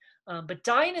today. But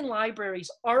Dinan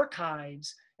Library's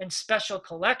archives and special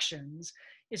collections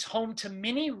is home to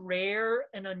many rare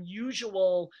and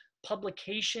unusual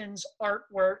publications,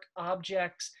 artwork,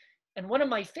 objects. And one of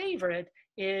my favorite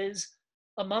is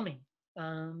a mummy.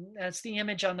 That's the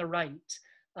image on the right.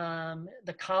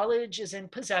 The college is in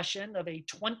possession of a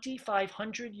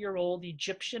 2,500-year-old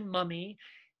Egyptian mummy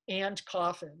and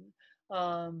coffin.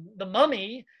 The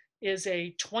mummy is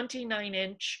a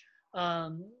 29-inch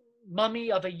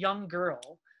mummy of a young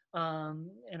girl.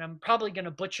 And I'm probably going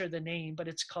to butcher the name, but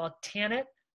it's called Tanit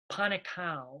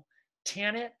Panakau.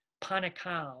 Tanit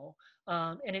Panakau.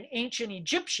 And in ancient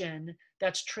Egyptian,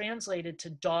 that's translated to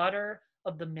daughter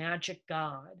of the magic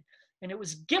god. And it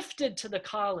was gifted to the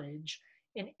college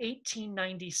in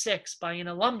 1896 by an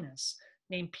alumnus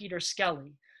named Peter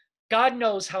Skelly. God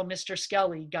knows how Mr.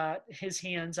 Skelly got his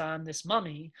hands on this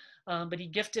mummy, but he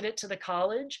gifted it to the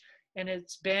college, and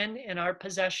it's been in our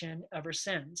possession ever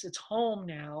since. Its home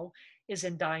now is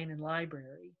in Dinan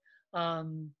Library.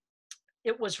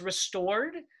 It was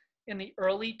restored in the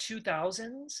early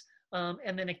 2000s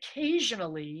And then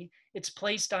occasionally it's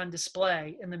placed on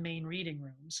display in the main reading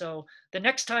room. So the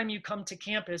next time you come to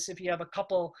campus, if you have a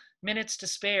couple minutes to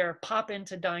spare, pop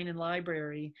into Dine and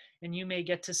Library and you may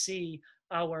get to see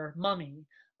our mummy.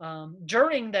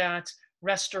 During that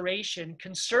restoration,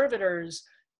 conservators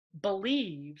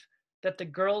believe that the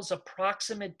girl's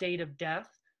approximate date of death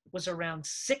was around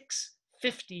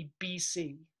 650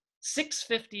 BC.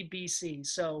 650 BC.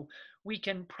 So we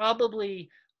can probably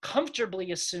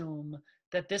comfortably assume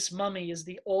that this mummy is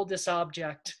the oldest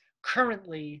object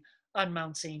currently on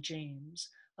Mount St. James.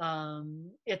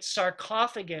 Its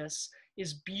sarcophagus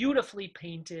is beautifully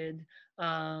painted,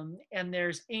 and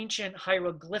there's ancient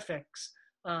hieroglyphics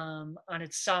on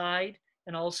its side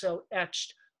and also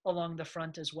etched along the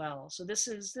front as well. So this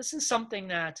is something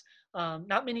that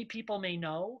not many people may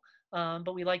know,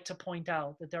 but we like to point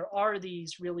out that there are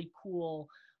these really cool,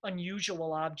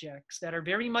 unusual objects that are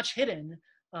very much hidden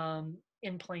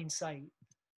in plain sight.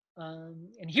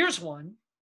 And here's one,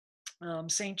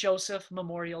 St. Joseph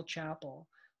Memorial Chapel.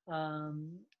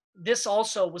 This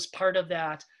also was part of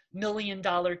that $1 million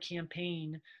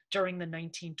campaign during the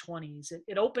 1920s.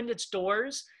 It opened its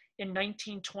doors in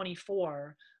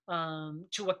 1924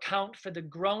 to account for the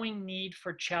growing need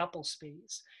for chapel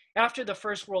space. After the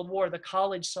First World War, the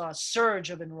college saw a surge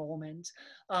of enrollment,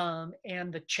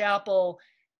 and the chapel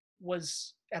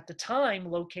was at the time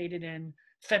located in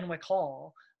Fenwick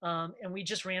Hall, and we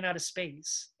just ran out of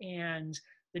space. And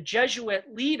the Jesuit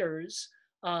leaders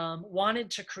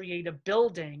wanted to create a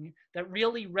building that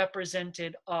really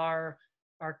represented our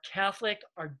Catholic,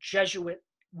 our Jesuit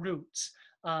roots.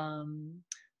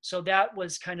 So that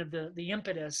was kind of the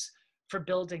impetus for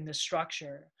building this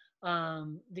structure.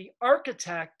 The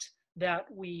architect that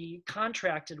we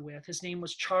contracted with, his name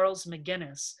was Charles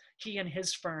McGinnis, he and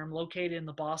his firm located in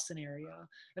the Boston area.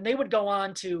 And they would go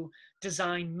on to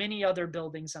design many other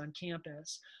buildings on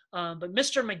campus. But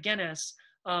Mr. McGinnis,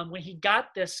 when he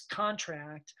got this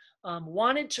contract,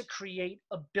 wanted to create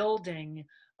a building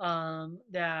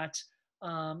that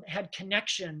had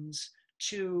connections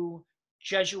to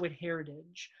Jesuit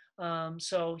heritage.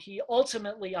 So he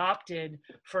ultimately opted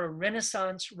for a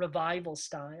Renaissance revival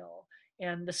style.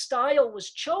 And the style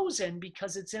was chosen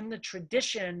because it's in the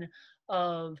tradition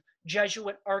of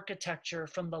Jesuit architecture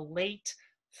from the late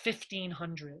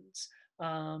 1500s,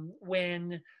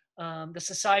 when the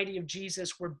Society of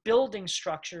Jesus were building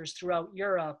structures throughout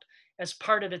Europe as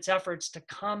part of its efforts to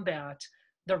combat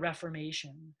the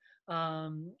Reformation.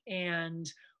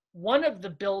 And one of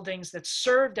the buildings that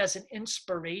served as an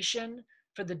inspiration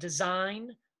for the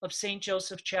design of St.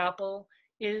 Joseph Chapel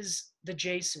is the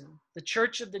Jesu, the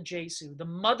Church of the Jesu, the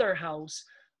mother house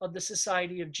of the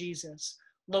Society of Jesus,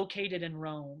 located in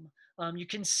Rome. You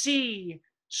can see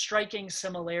striking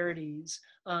similarities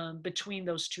between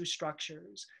those two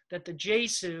structures, that the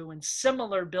Jesu and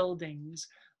similar buildings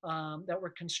that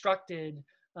were constructed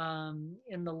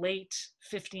in the late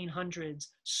 1500s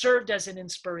served as an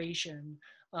inspiration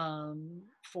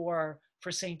for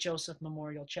St. Joseph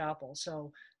Memorial Chapel.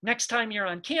 So next time you're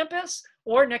on campus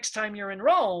or next time you're in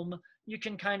Rome, you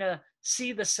can kind of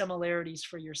see the similarities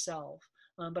for yourself.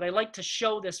 But I like to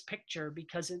show this picture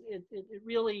because it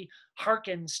really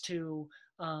harkens to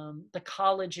the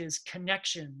college's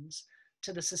connections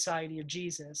to the Society of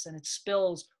Jesus, and it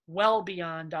spills well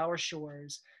beyond our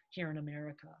shores here in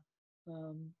America.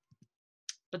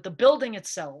 But the building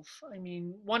itself, I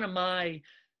mean, one of my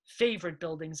favorite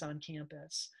buildings on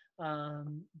campus.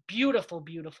 Beautiful,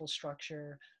 beautiful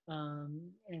structure.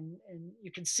 And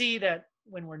you can see that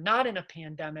when we're not in a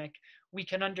pandemic, we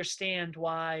can understand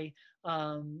why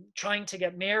trying to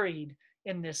get married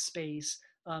in this space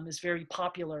is very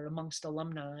popular amongst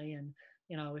alumni. And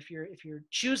you know, if you're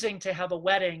choosing to have a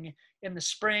wedding in the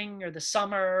spring or the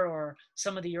summer or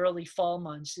some of the early fall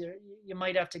months, you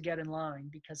might have to get in line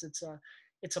because it's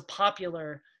a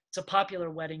popular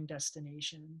wedding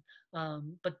destination.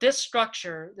 But this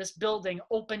structure, this building,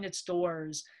 opened its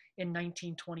doors in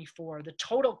 1924. The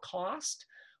total cost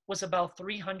was about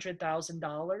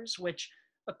 $300,000, which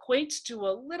equates to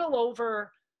a little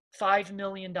over $5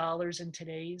 million in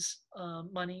today's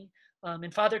money.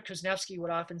 And Father Kuzniewski would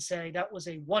often say that was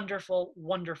a wonderful,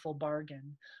 wonderful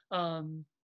bargain.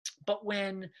 But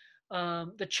when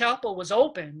the chapel was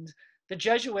opened, the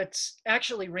Jesuits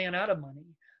actually ran out of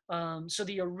money. So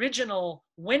the original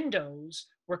windows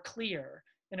were clear,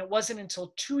 and it wasn't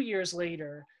until 2 years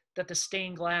later that the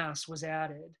stained glass was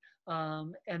added.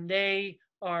 And they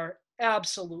are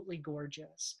absolutely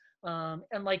gorgeous.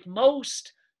 And like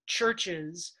most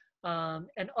churches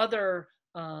and other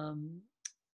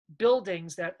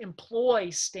buildings that employ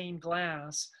stained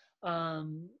glass,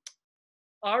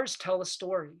 ours tell a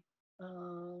story.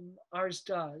 Ours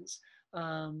does.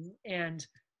 And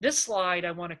this slide,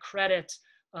 I want to credit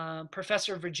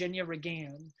Professor Virginia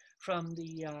Regan from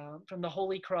the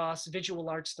Holy Cross Visual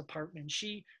Arts Department.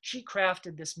 She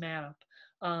crafted this map,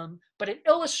 but it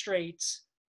illustrates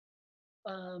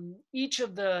each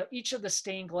of the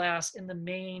stained glass in the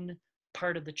main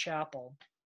part of the chapel.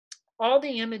 All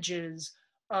the images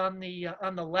on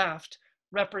the left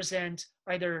represent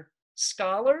either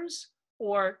scholars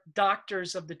or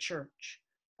doctors of the church,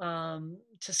 to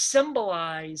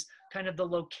symbolize kind of the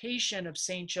location of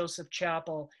St. Joseph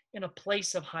Chapel in a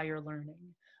place of higher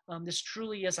learning. This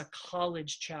truly is a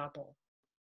college chapel.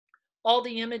 All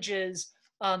the images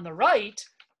on the right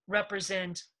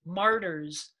represent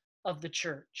martyrs of the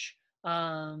church.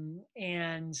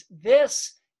 And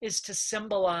this is to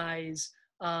symbolize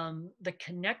the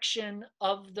connection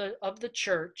of the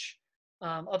church,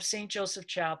 of St. Joseph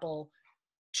Chapel,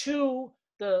 to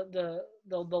the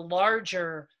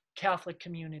larger Catholic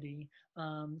community,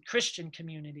 Christian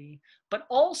community, but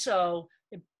also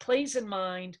it plays in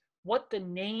mind what the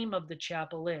name of the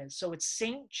chapel is. So it's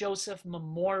St. Joseph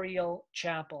Memorial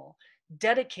Chapel,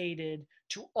 dedicated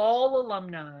to all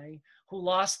alumni who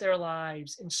lost their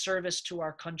lives in service to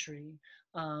our country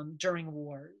during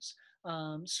wars.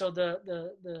 So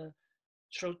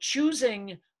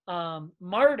choosing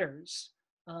martyrs,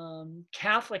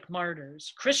 Catholic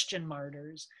martyrs, Christian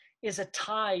martyrs, is a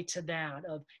tie to that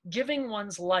of giving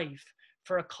one's life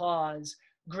for a cause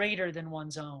greater than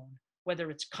one's own, whether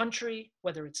it's country,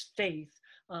 whether it's faith.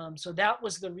 So that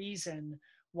was the reason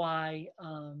why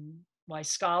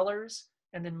scholars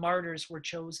and then martyrs were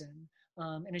chosen.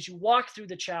 And as you walk through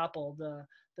the chapel,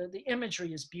 the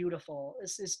imagery is beautiful.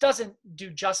 This doesn't do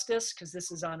justice because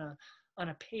this is on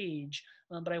a page,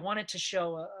 but I wanted to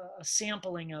show a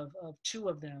sampling of two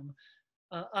of them.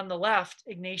 On the left,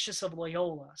 Ignatius of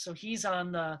Loyola. So he's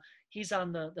on the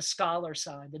scholar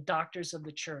side, the doctors of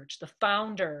the church, the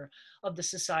founder of the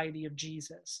Society of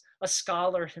Jesus, a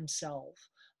scholar himself.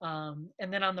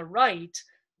 And then on the right,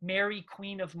 Mary,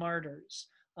 Queen of Martyrs,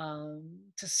 to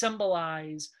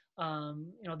symbolize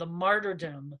the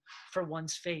martyrdom for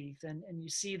one's faith. And you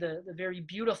see the very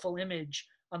beautiful image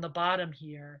on the bottom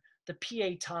here, the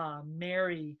Pietà,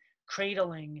 Mary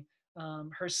cradling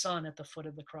her son at the foot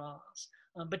of the cross.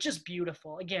 But just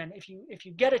beautiful. Again, if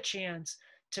you get a chance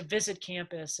to visit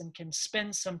campus and can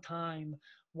spend some time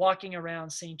walking around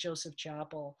St. Joseph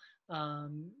Chapel,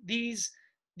 these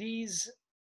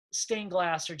stained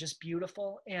glass are just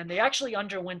beautiful. And they actually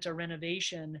underwent a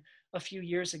renovation a few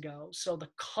years ago. So the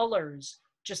colors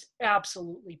just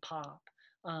absolutely pop.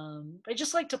 I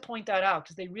just like to point that out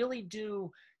because they really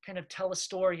do kind of tell a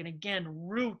story and again,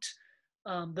 root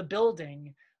the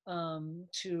building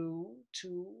to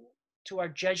our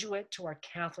Jesuit, to our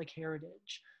Catholic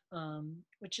heritage,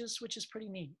 which is pretty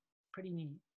neat,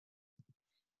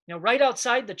 Now, right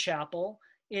outside the chapel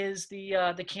is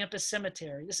the campus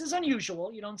cemetery. This is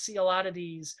unusual. You don't see a lot of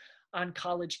these on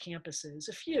college campuses,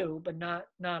 a few, but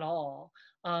not all.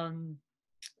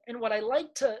 And what I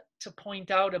like to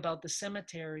point out about the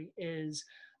cemetery is,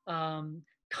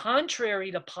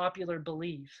 contrary to popular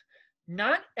belief,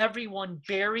 not everyone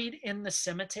buried in the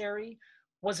cemetery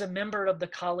was a member of the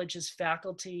college's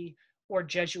faculty or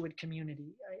Jesuit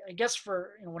community. I guess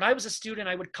when I was a student,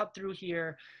 I would cut through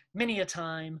here many a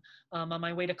time on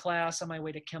my way to class, on my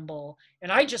way to Kimball.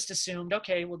 And I just assumed,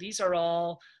 okay, well, these are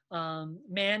all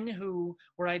men who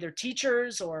were either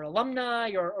teachers or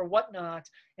alumni or whatnot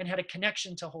and had a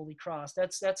connection to Holy Cross.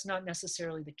 That's not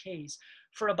necessarily the case.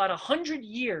 For about 100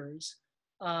 years,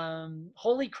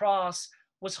 Holy Cross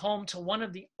was home to one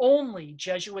of the only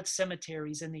Jesuit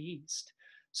cemeteries in the East.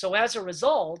 So as a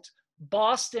result,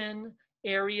 Boston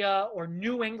area or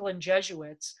New England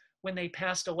Jesuits, when they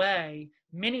passed away,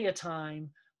 many a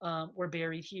time were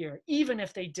buried here, even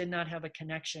if they did not have a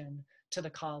connection to the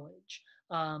college.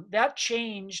 That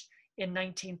changed in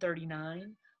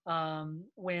 1939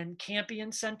 when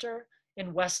Campion Center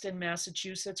in Weston,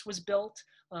 Massachusetts was built.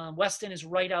 Weston is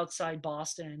right outside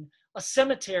Boston. A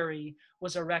cemetery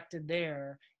was erected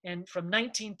there. And from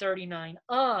 1939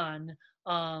 on,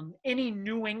 any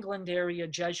New England area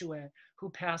Jesuit who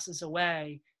passes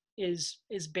away is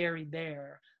buried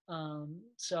there.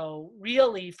 So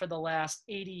really for the last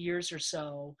 80 years or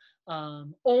so,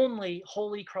 only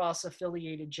Holy Cross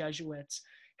affiliated Jesuits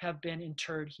have been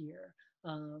interred here.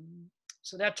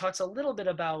 So that talks a little bit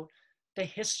about the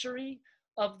history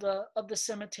of the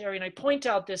cemetery. And I point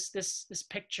out this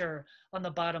picture on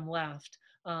the bottom left.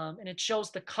 And it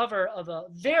shows the cover of a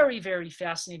very, very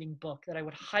fascinating book that I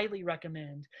would highly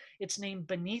recommend. It's named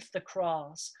Beneath the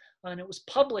Cross, and it was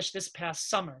published this past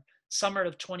summer. summer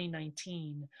of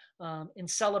 2019, in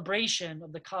celebration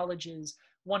of the college's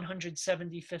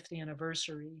 175th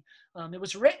anniversary. It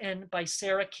was written by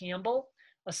Sarah Campbell,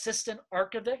 assistant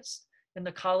archivist in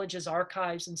the college's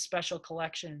archives and special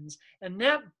collections. And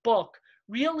that book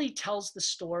really tells the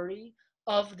story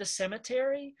of the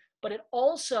cemetery, but it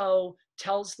also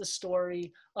tells the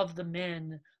story of the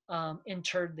men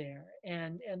interred there,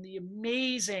 and the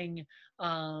amazing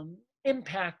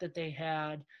impact that they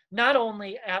had, not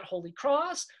only at Holy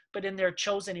Cross, but in their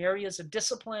chosen areas of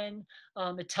discipline.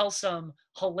 It tells some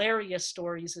hilarious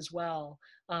stories as well.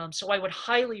 So I would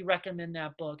highly recommend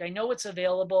that book. I know it's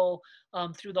available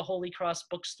through the Holy Cross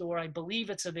bookstore. I believe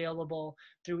it's available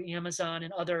through Amazon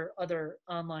and other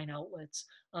online outlets.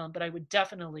 But I would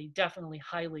definitely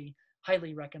highly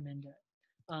recommend it.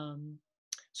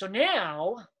 So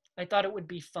now I thought it would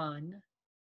be fun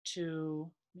to,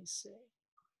 let me see,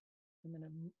 I'm going to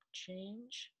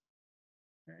change.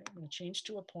 All right, I'm going to change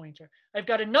to a pointer. I've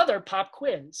got another pop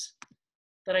quiz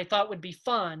that I thought would be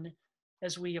fun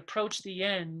as we approach the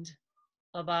end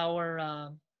of our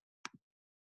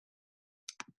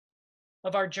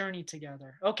journey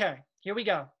together. Okay, here we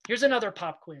go. Here's another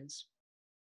pop quiz.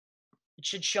 It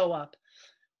should show up.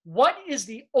 What is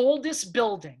the oldest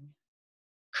building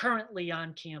currently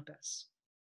on campus?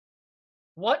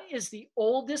 What is the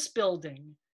oldest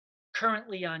building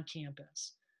currently on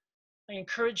campus? I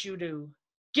encourage you to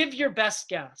give your best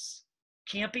guess.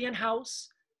 Campion House,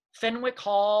 Fenwick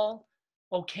Hall,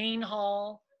 O'Kane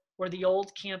Hall, or the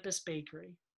old campus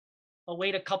bakery. I'll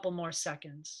wait a couple more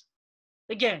seconds.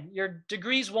 Again, your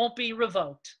degrees won't be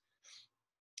revoked.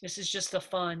 This is just a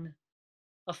fun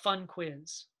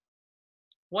quiz.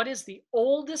 What is the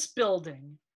oldest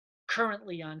building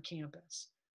currently on campus?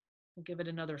 We'll give it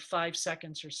another 5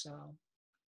 seconds or so.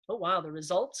 Oh wow, the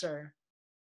results are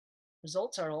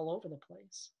all over the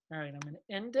place. All right, I'm going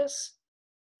to end this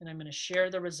and I'm going to share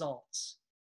the results.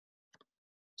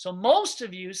 So most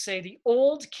of you say the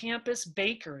old campus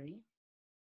bakery.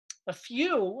 A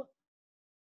few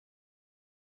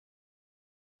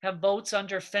have votes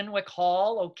under Fenwick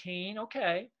Hall, O'Kane.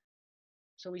 Okay,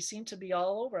 so we seem to be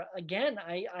all over. Again,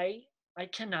 I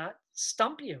cannot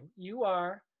stump you. You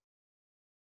are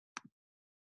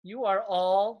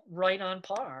all right on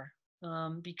par,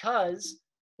 because,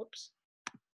 whoops,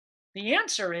 the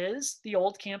answer is the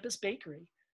old campus bakery,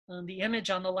 the image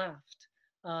on the left.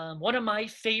 One of my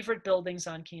favorite buildings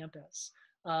on campus.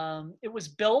 It was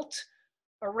built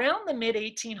around the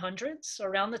mid-1800s,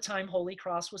 around the time Holy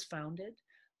Cross was founded,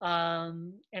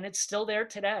 and it's still there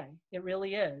today. It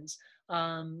really is.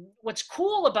 What's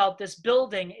cool about this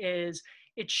building is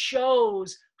it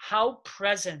shows how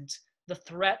present the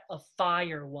threat of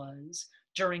fire was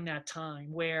during that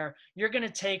time, where you're going to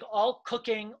take all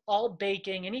cooking, all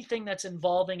baking, anything that's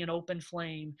involving an open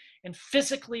flame, and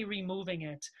physically removing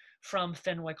it from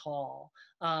Fenwick Hall.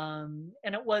 And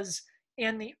it was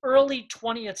in the early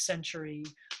 20th century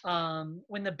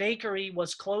when the bakery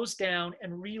was closed down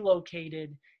and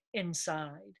relocated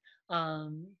inside.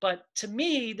 But to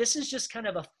me, this is just kind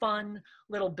of a fun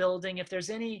little building. If there's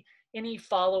any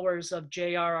followers of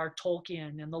J.R.R.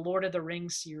 Tolkien and the Lord of the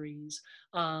Rings series,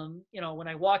 when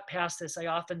I walk past this, I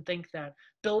often think that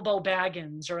Bilbo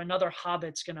Baggins or another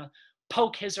Hobbit's gonna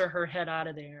poke his or her head out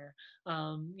of there.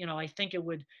 I think it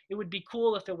would be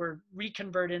cool if it were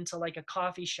reconverted into like a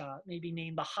coffee shop, maybe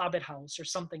named the Hobbit House or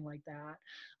something like that.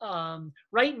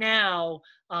 Right now,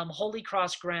 Holy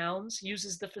Cross Grounds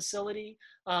uses the facility.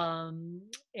 And,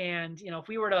 if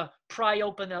we were to pry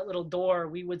open that little door,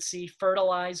 we would see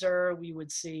fertilizer, we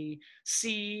would see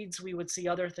seeds, we would see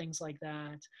other things like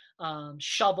that,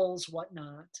 shovels,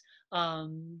 whatnot.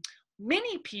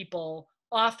 Many people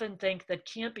often think that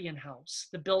Campion House,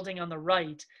 the building on the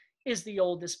right, is the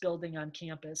oldest building on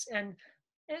campus, and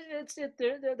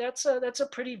that's a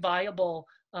pretty viable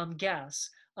guess.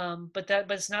 But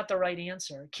it's not the right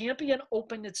answer. Campion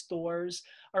opened its doors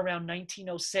around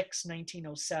 1906,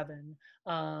 1907,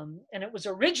 and it was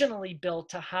originally built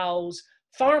to house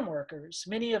farm workers,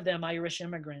 many of them Irish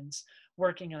immigrants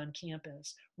working on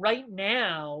campus. Right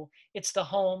now, it's the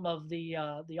home of the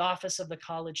Office of the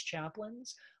College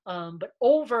Chaplains. But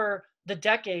over the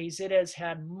decades, it has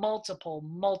had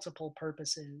multiple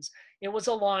purposes. It was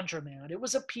a laundromat. It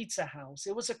was a pizza house.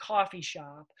 It was a coffee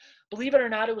shop. Believe it or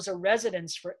not, it was a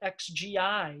residence for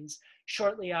ex-GIs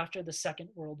shortly after the Second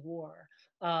World War.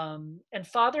 And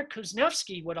Father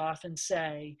Kuzniewski would often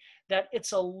say that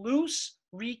it's a loose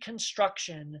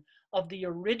reconstruction of the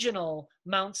original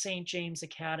Mount St. James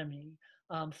Academy,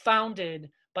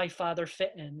 founded by Father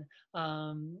Fitton,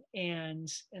 and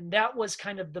that was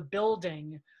kind of the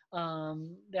building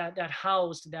that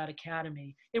housed that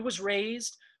academy. It was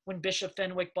raised when Bishop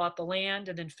Fenwick bought the land,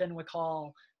 and then Fenwick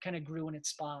Hall kind of grew in its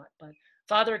spot. But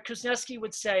Father Kuzniewski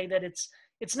would say that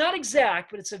it's not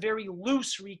exact, but it's a very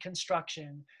loose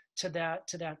reconstruction to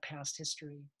that past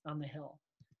history on the hill.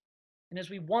 And as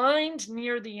we wind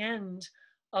near the end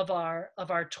of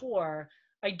our tour,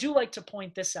 I do like to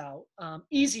point this out.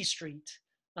 Easy Street,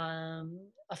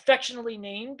 affectionately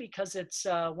named because it's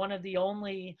one of the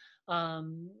only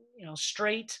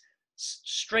straight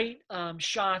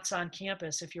shots on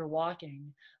campus if you're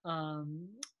walking.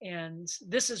 And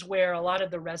this is where a lot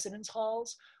of the residence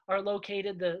halls are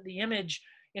located. The image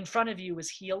in front of you is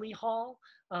Healy Hall.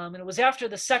 And it was after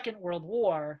the Second World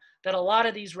War that a lot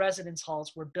of these residence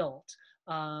halls were built.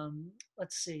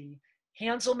 Let's see,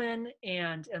 Hanselman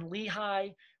and Lehigh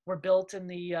were built in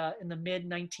the mid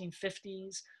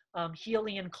 1950s.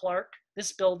 Healy and Clark,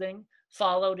 this building,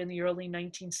 followed in the early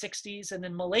 1960s, and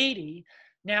then Milady,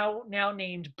 now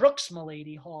named Brooks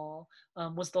Milady Hall,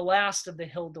 was the last of the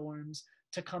Hill dorms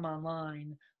to come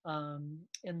online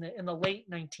in the late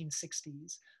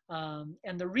 1960s.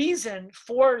 And the reason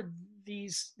for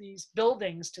these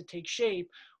buildings to take shape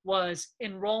was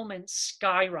enrollment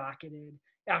skyrocketed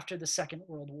after the Second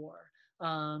World War.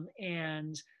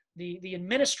 And the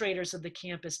administrators of the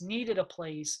campus needed a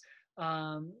place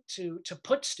to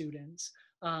put students.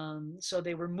 So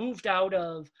they were moved out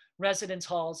of residence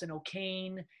halls in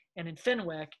O'Kane and in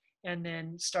Fenwick, and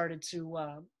then started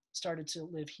to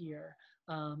live here.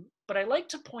 But I like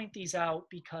to point these out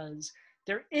because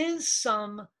there is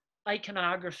some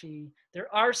iconography.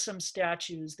 There are some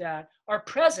statues that are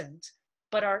present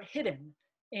but are hidden,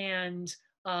 and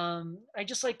I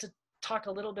just like to talk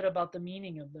a little bit about the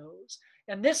meaning of those.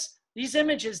 And these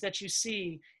images that you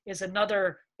see is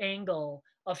another angle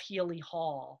of Healy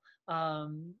Hall.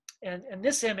 And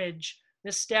this image,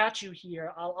 this statue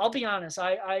here, I'll be honest,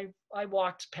 I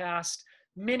walked past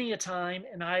many a time,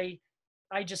 and I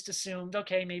just assumed,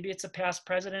 okay, maybe it's a past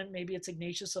president, maybe it's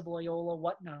Ignatius of Loyola,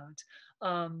 whatnot.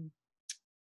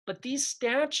 But these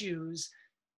statues,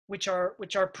 which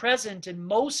are present in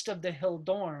most of the Hill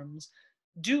dorms,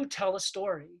 do tell a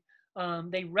story.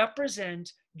 They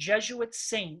represent Jesuit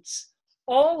saints,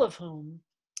 all of whom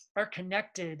are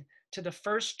connected to the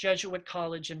first Jesuit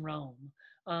college in Rome.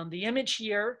 The image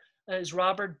here is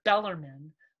Robert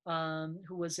Bellarmine,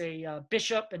 who was a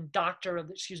bishop and doctor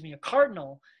of, a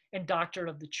cardinal and doctor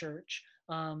of the church.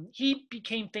 He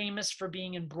became famous for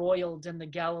being embroiled in the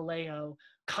Galileo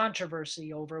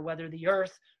controversy over whether the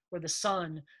earth or the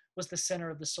sun was the center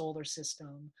of the solar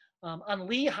system. On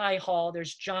Lehigh Hall,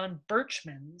 there's John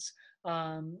Birchmans,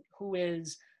 who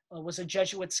was a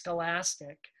Jesuit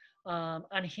scholastic. On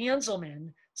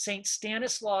Hanselman, St.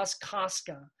 Stanislaus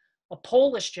Kostka, a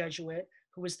Polish Jesuit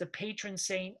who was the patron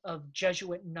saint of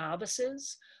Jesuit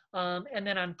novices. And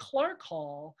then on Clark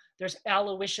Hall, there's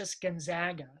Aloysius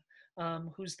Gonzaga,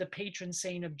 who's the patron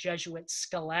saint of Jesuit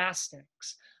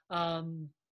scholastics. And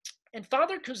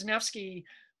Father Kuzniewski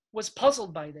was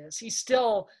puzzled by this. He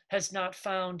still has not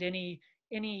found any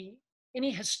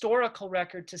historical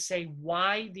record to say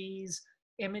why these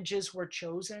images were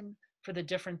chosen for the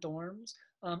different dorms.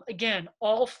 Again,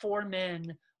 all four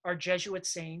men are Jesuit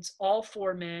saints. All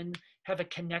four men have a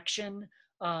connection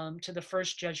to the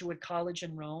first Jesuit college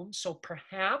in Rome. So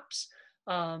perhaps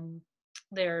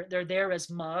they're there as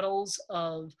models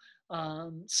of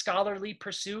scholarly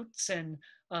pursuits and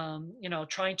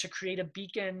trying to create a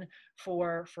beacon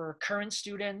for current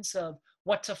students of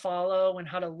what to follow and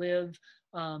how to live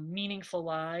meaningful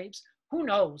lives. Who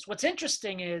knows? What's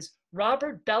interesting is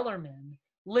Robert Bellarmine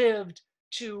lived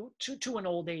to an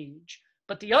old age,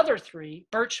 but the other three,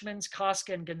 Birchmans,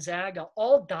 Kostka, and Gonzaga,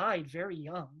 all died very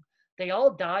young. They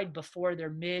all died before their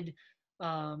mid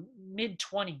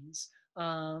 20s,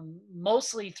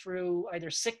 mostly through either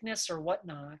sickness or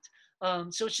whatnot.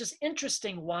 So it's just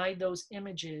interesting why those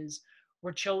images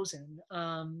were chosen.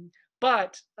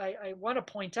 But I want to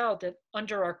point out that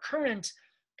under our current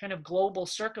kind of global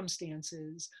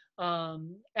circumstances,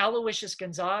 Aloysius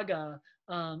Gonzaga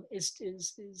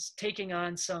is taking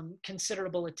on some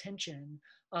considerable attention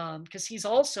because he's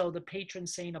also the patron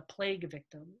saint of plague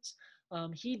victims.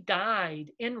 He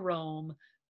died in Rome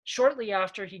shortly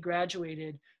after he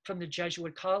graduated from the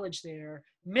Jesuit college there,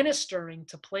 ministering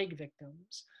to plague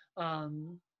victims.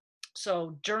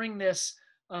 So during this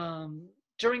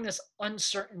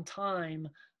uncertain time,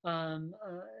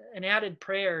 an added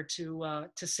prayer to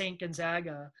Saint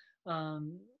Gonzaga,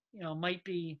 might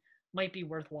be might be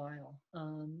worthwhile.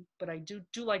 But I do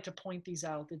like to point these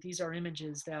out, that these are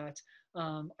images that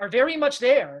are very much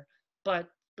there, but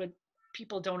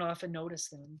people don't often notice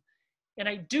them. And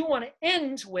I do want to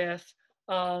end with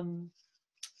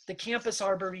the campus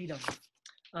arboretum.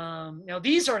 Now,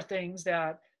 these are things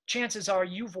that chances are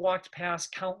you've walked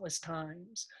past countless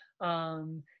times.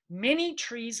 Many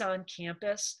trees on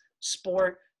campus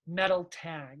sport metal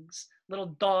tags,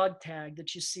 little dog tag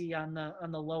that you see on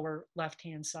the lower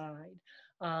left-hand side.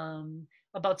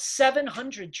 About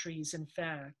 700 trees, in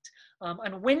fact.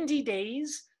 On windy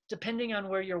days, depending on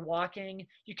where you're walking,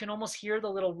 you can almost hear the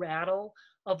little rattle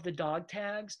of the dog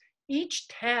tags. Each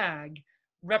tag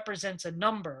represents a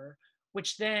number,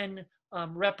 which then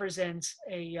represents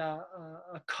a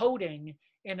coding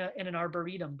in an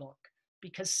arboretum book.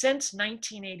 Because since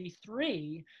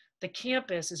 1983, the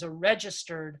campus is a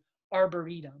registered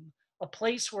arboretum, a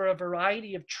place where a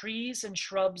variety of trees and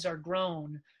shrubs are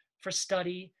grown for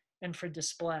study and for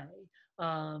display.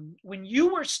 When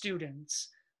you were students,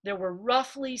 there were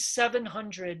roughly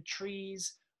 700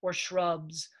 trees or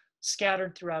shrubs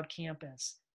scattered throughout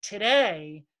campus.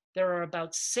 Today, there are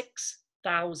about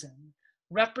 6,000,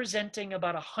 representing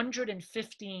about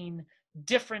 115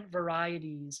 different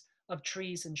varieties of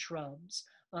trees and shrubs.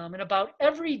 And about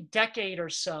every decade or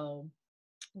so,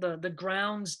 the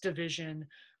grounds division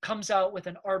comes out with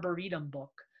an arboretum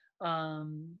book.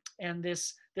 And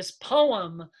this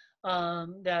poem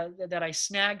that I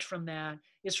snagged from that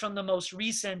is from the most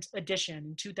recent edition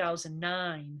in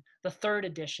 2009, the third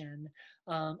edition,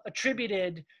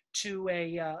 attributed to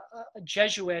a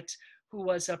Jesuit who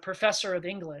was a professor of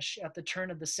English at the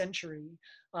turn of the century.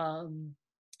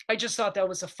 I just thought that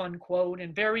was a fun quote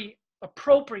and very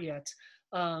appropriate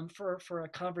for a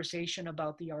conversation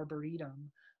about the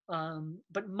Arboretum.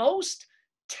 But most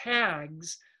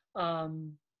tags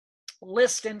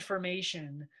list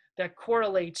information that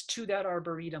correlates to that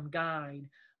Arboretum guide.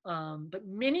 But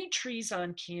many trees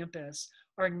on campus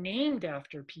are named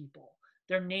after people.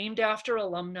 They're named after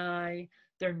alumni.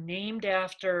 They're named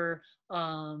after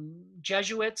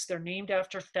Jesuits. They're named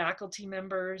after faculty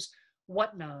members,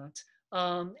 whatnot.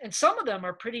 And some of them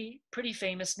are pretty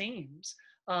famous names.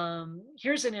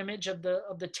 Here's an image of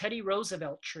the Teddy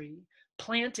Roosevelt tree,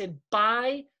 planted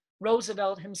by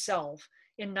Roosevelt himself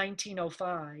in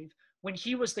 1905, when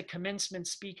he was the commencement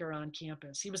speaker on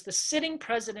campus. He was the sitting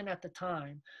president at the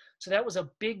time. So that was a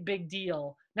big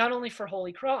deal, not only for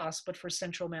Holy Cross, but for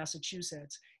Central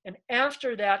Massachusetts. And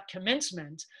after that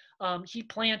commencement, he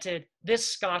planted this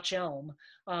Scotch elm.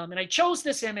 And I chose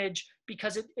this image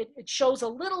because it shows a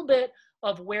little bit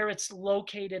of where it's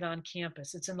located on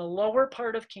campus. It's in the lower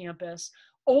part of campus,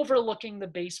 overlooking the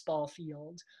baseball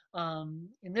field.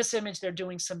 In this image, they're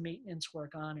doing some maintenance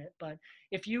work on it. But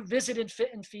if you visited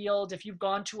Fitton Field, if you've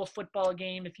gone to a football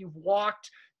game, if you've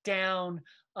walked down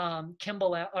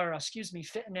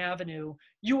Fitton Avenue,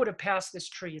 you would have passed this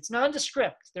tree. It's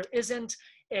nondescript. There isn't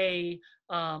a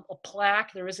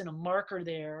plaque. There isn't a marker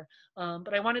there.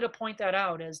 But I wanted to point that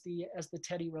out as the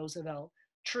Teddy Roosevelt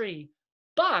tree.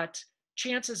 But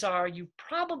chances are you've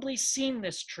probably seen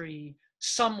this tree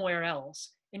somewhere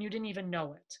else and you didn't even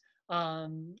know it.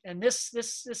 And this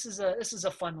is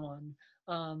a fun one.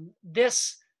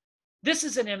 This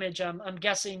is an image I'm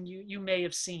guessing you may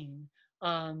have seen.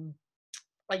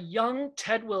 A young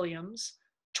Ted Williams,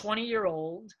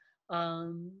 20-year-old,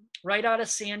 right out of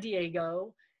San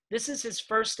Diego. This is his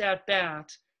first at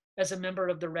bat as a member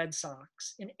of the Red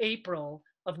Sox in April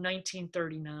of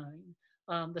 1939.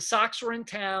 The Sox were in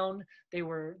town. They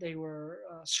were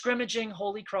scrimmaging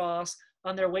Holy Cross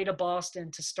on their way to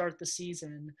Boston to start the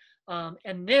season.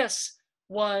 And this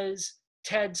was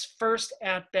Ted's first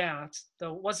at bat,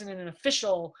 though it wasn't an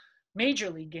official major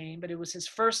league game, but it was his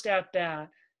first at bat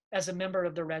as a member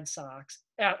of the Red Sox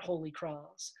at Holy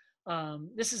Cross.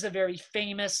 This is a very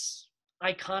famous,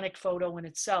 iconic photo in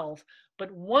itself,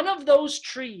 but one of those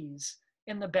trees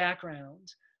in the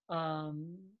background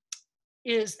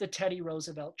is the Teddy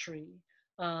Roosevelt tree.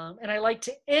 And I like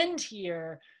to end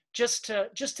here just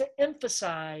to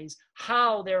emphasize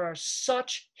how there are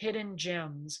such hidden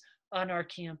gems on our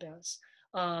campus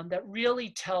that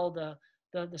really tell the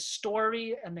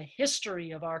story and the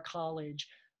history of our college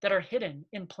that are hidden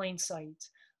in plain sight.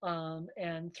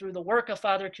 And through the work of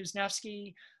Father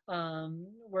Kuzniewski,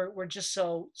 we're just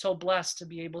so blessed to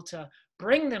be able to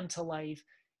bring them to life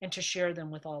and to share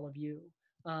them with all of you.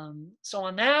 So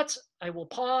on that, I will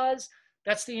pause.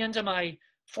 That's the end of my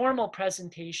formal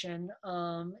presentation,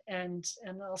 and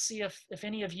I'll see if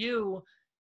any of you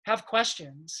have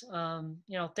questions.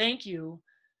 Thank you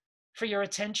for your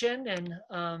attention, and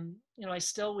I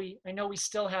know we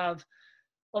still have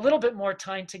a little bit more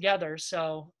time together.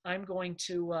 So I'm going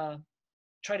to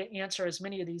try to answer as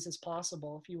many of these as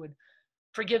possible. If you would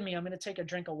forgive me, I'm going to take a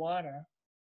drink of water.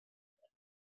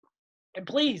 And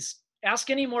please ask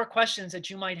any more questions that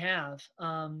you might have.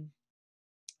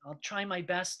 I'll try my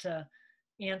best to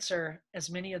answer as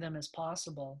many of them as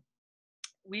possible.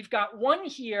 We've got one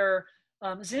here.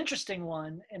 It's an interesting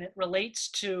one, and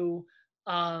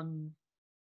um,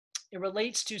 it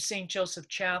relates to St. Joseph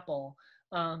Chapel.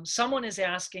 Someone is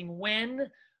asking, when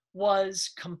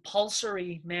was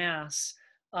compulsory mass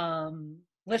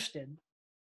lifted?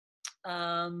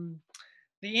 The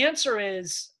answer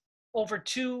is over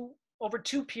two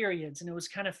periods, and it was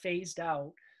kind of phased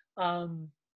out.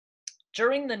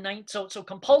 During the night, so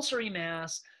compulsory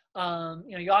mass,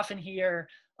 you often hear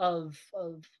of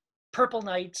purple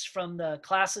nights from the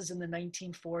classes in the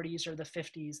 1940s or the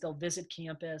 50s. They'll visit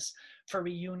campus for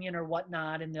reunion or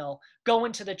whatnot, and they'll go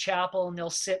into the chapel and they'll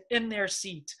sit in their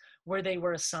seat where they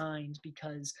were assigned,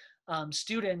 because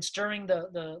students during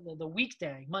the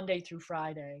weekday, Monday through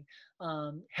Friday,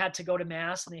 had to go to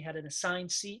mass, and they had an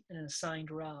assigned seat and an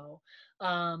assigned row.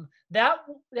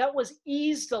 That was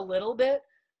eased a little bit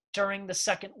during the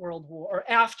Second World War, or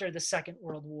after the Second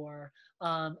World War,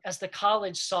 as the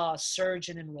college saw a surge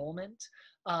in enrollment.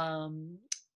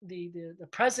 The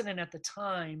president at the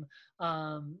time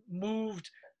moved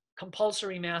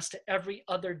compulsory mass to every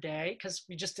other day because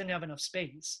we just didn't have enough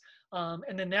space.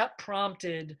 And then that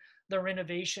prompted the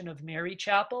renovation of Mary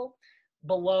Chapel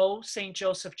below St.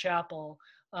 Joseph Chapel.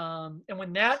 And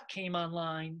when that came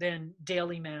online, then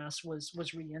daily mass was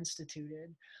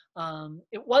reinstituted.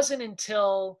 It wasn't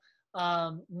until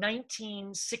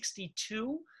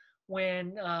 1962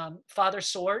 when Father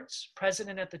Swords,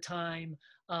 president at the time,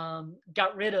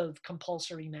 got rid of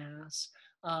compulsory mass,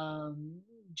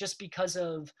 just because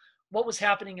of what was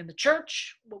happening in the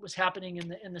church, what was happening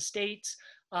in the States.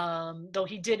 Though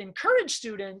he did encourage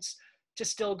students to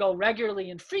still go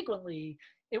regularly and frequently,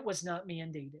 it was not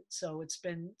mandated. So it's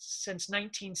been since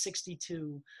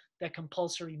 1962 that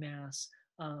compulsory mass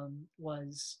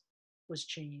was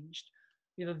changed.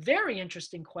 We have a very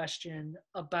interesting question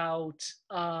about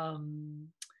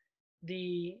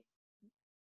the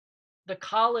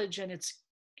college and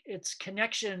its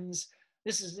connections.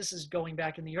 This is going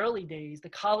back in the early days. The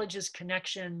college's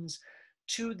connections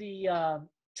to the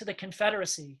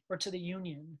Confederacy or to the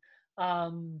Union,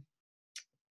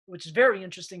 which is a very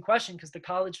interesting question because the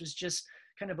college was just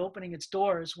kind of opening its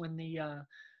doors when the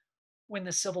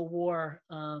Civil War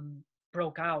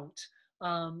broke out.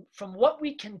 From what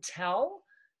we can tell,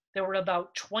 there were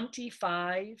about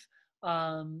 25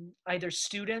 either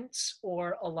students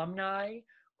or alumni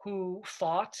who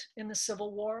fought in the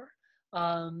Civil War.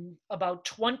 About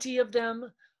 20 of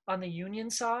them on the Union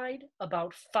side,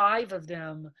 about 5 of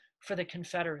them for the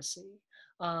Confederacy.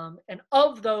 And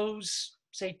of those,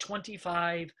 say,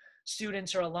 25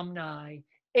 students or alumni,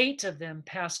 8 of them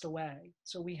passed away.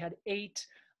 So we had 8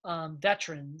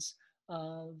 veterans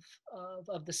of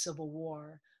the Civil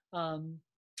War.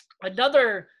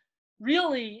 Another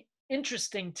really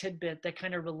interesting tidbit that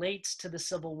kind of relates to the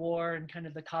Civil War and kind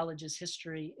of the college's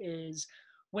history is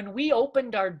when we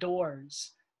opened our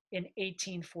doors in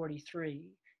 1843.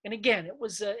 And again, it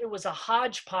was a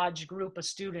hodgepodge group of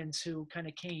students who kind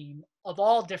of came of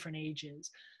all different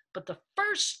ages. But the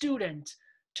first student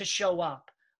to show up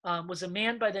was a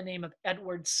man by the name of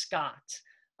Edward Scott.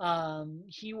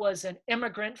 He was an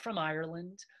immigrant from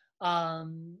Ireland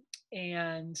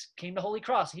and came to Holy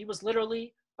Cross. He was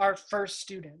literally our first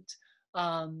student.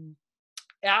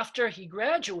 After he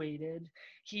graduated,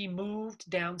 he moved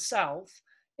down south,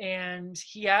 and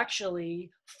he actually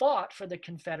fought for the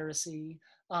Confederacy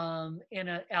in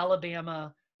an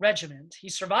Alabama regiment. He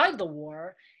survived the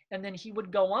war, and then he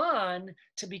would go on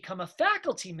to become a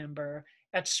faculty member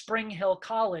at Spring Hill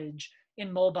College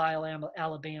in Mobile,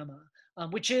 Alabama,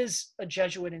 which is a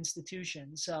Jesuit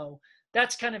institution. So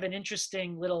that's kind of an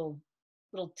interesting little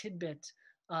tidbit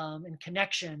and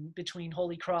connection between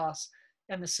Holy Cross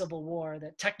and the Civil War,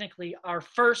 that technically our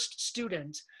first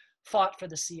student fought for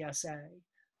the CSA.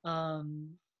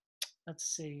 Let's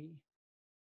see.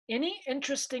 Any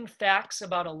interesting facts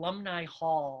about Alumni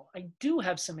Hall? I do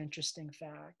have some interesting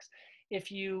facts.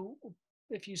 If you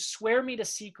swear me to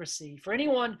secrecy, for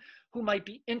anyone who might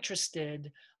be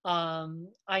interested, I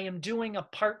am doing a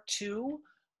part 2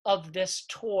 of this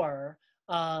tour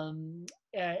on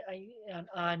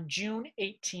June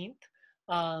 18th.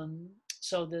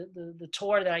 So the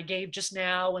tour that I gave just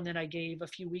now and then I gave a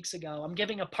few weeks ago, I'm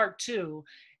giving a part 2,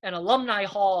 and Alumni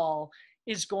Hall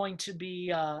is going to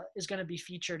be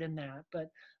featured in that.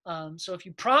 But So if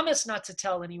you promise not to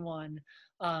tell anyone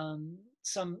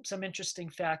some interesting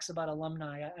facts about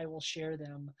alumni, I will share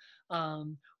them.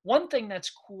 One thing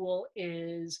that's cool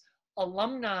is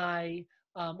Alumni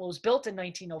was built in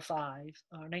 1905,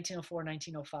 1904,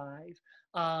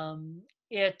 1905.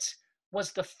 It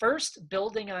was the first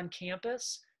building on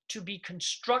campus to be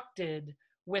constructed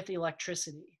with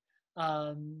electricity.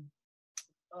 Um,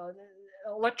 uh,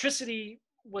 Electricity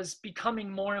was becoming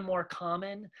more and more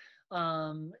common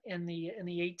in the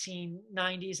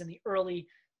 1890s and the early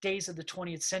days of the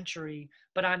 20th century.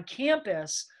 But on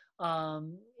campus,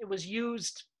 it was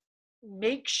used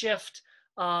makeshift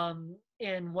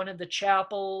in one of the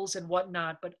chapels and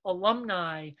whatnot. But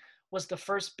Alumni was the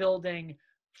first building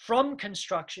from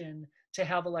construction to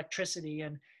have electricity.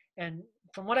 And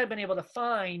from what I've been able to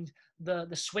find, the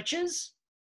switches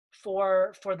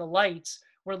for the lights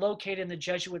were located in the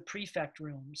Jesuit prefect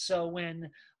room. So when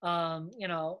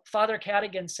Father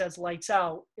Cadigan says lights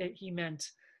out, he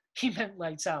meant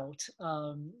lights out.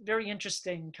 Very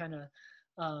interesting kind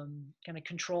of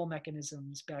control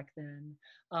mechanisms back then.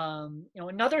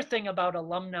 Another thing about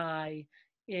Alumni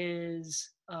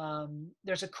is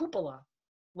there's a cupola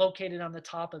located on the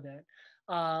top of it,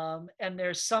 and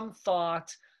there's some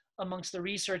thought amongst the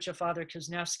research of Father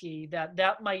Kuzniewski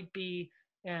that might be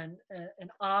an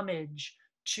homage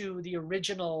to the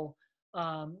original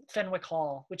Fenwick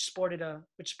Hall, which sported a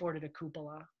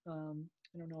cupola. I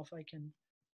don't know if I can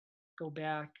go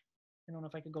back. I don't know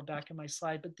if I can go back in my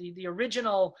slide, but the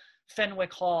original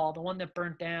Fenwick Hall, the one that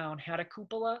burnt down, had a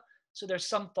cupola. So there's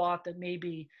some thought that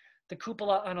maybe the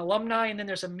cupola on Alumni, and then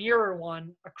there's a mirror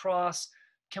one across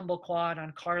Kimball Quad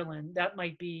on Carlin. That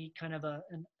might be kind of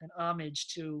an homage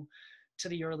to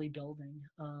the early building.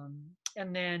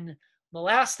 And then the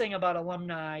last thing about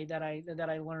Alumni that I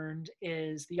learned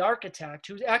is the architect,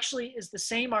 who actually is the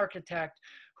same architect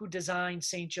who designed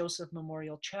St. Joseph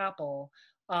Memorial Chapel.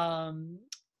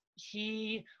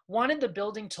 He wanted the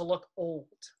building to look old,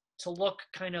 to look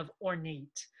kind of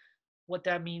ornate. What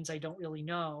that means, I don't really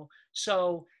know.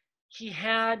 So he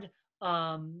had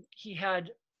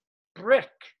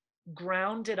brick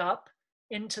grounded up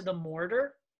into the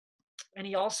mortar, and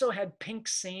he also had pink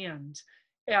sand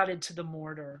added to the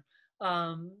mortar,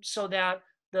 so that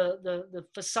the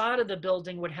facade of the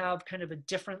building would have kind of a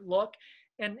different look.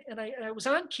 And I was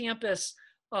on campus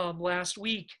last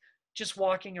week, just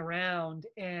walking around,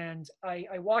 and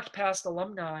I walked past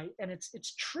Alumni, and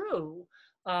it's true.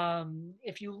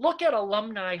 If you look at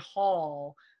Alumni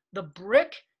Hall, the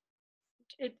brick,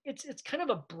 it's kind of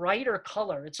a brighter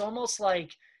color. It's almost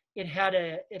like it had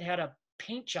a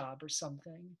paint job or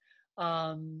something.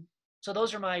 So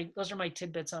those are my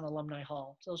tidbits on Alumni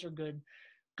Hall. Those are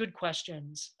good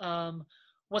questions.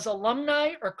 Was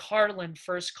Alumni or Carlin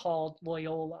first called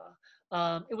Loyola?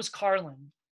 It was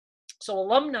Carlin. So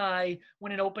Alumni,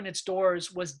 when it opened its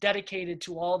doors, was dedicated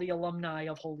to all the alumni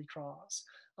of Holy Cross.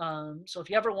 So if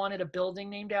you ever wanted a building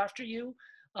named after you,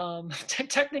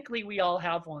 technically we all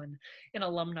have one in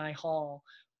Alumni Hall.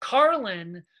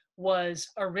 Carlin was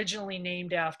originally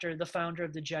named after the founder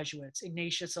of the Jesuits,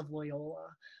 Ignatius of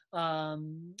Loyola.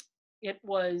 It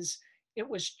was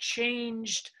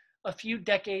changed a few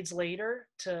decades later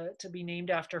to be named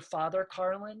after Father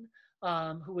Carlin,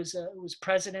 who was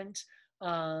president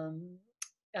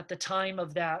at the time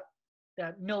of that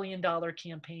 $1 million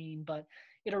campaign. But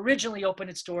it originally opened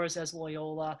its doors as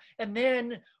Loyola. And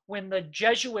then when the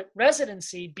Jesuit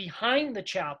residency behind the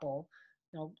chapel,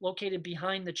 located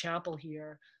behind the chapel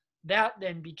here, that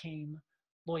then became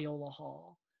Loyola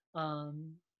Hall.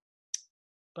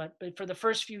 But for the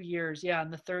first few years, yeah,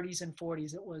 in the 30s and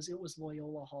 40s, it was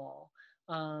Loyola Hall.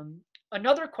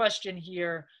 Another question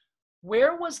here: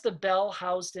 where was the bell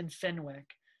housed in Fenwick?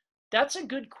 That's a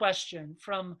good question.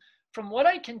 From what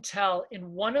I can tell,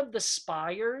 in one of the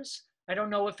spires, I don't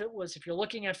know if you're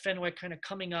looking at Fenwick kind of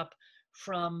coming up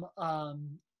from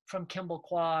Kimball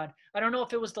Quad, I don't know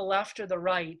if it was the left or the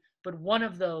right, but one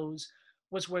of those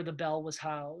was where the bell was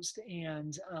housed.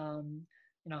 And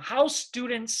how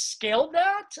students scaled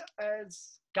that,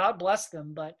 as God bless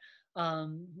them, but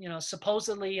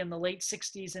supposedly in the late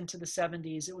 60s into the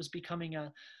 70s, it was becoming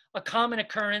a common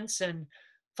occurrence, and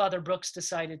Father Brooks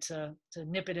decided to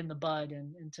nip it in the bud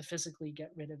and to physically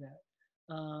get rid of it.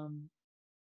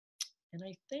 And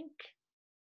I think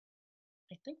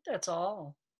that's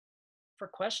all for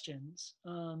questions.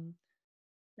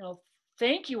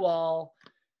 Thank you all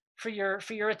for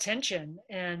your attention,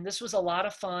 and this was a lot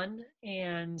of fun.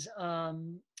 And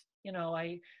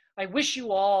I wish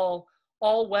you all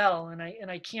well, and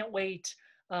I can't wait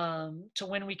to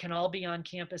when we can all be on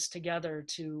campus together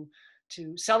to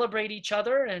to celebrate each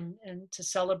other and to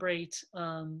celebrate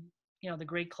the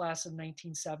great class of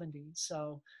 1970.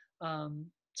 So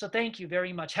thank you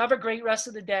very much. Have a great rest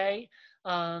of the day,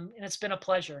 and it's been a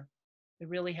pleasure. It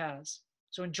really has.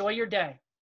 So enjoy your day.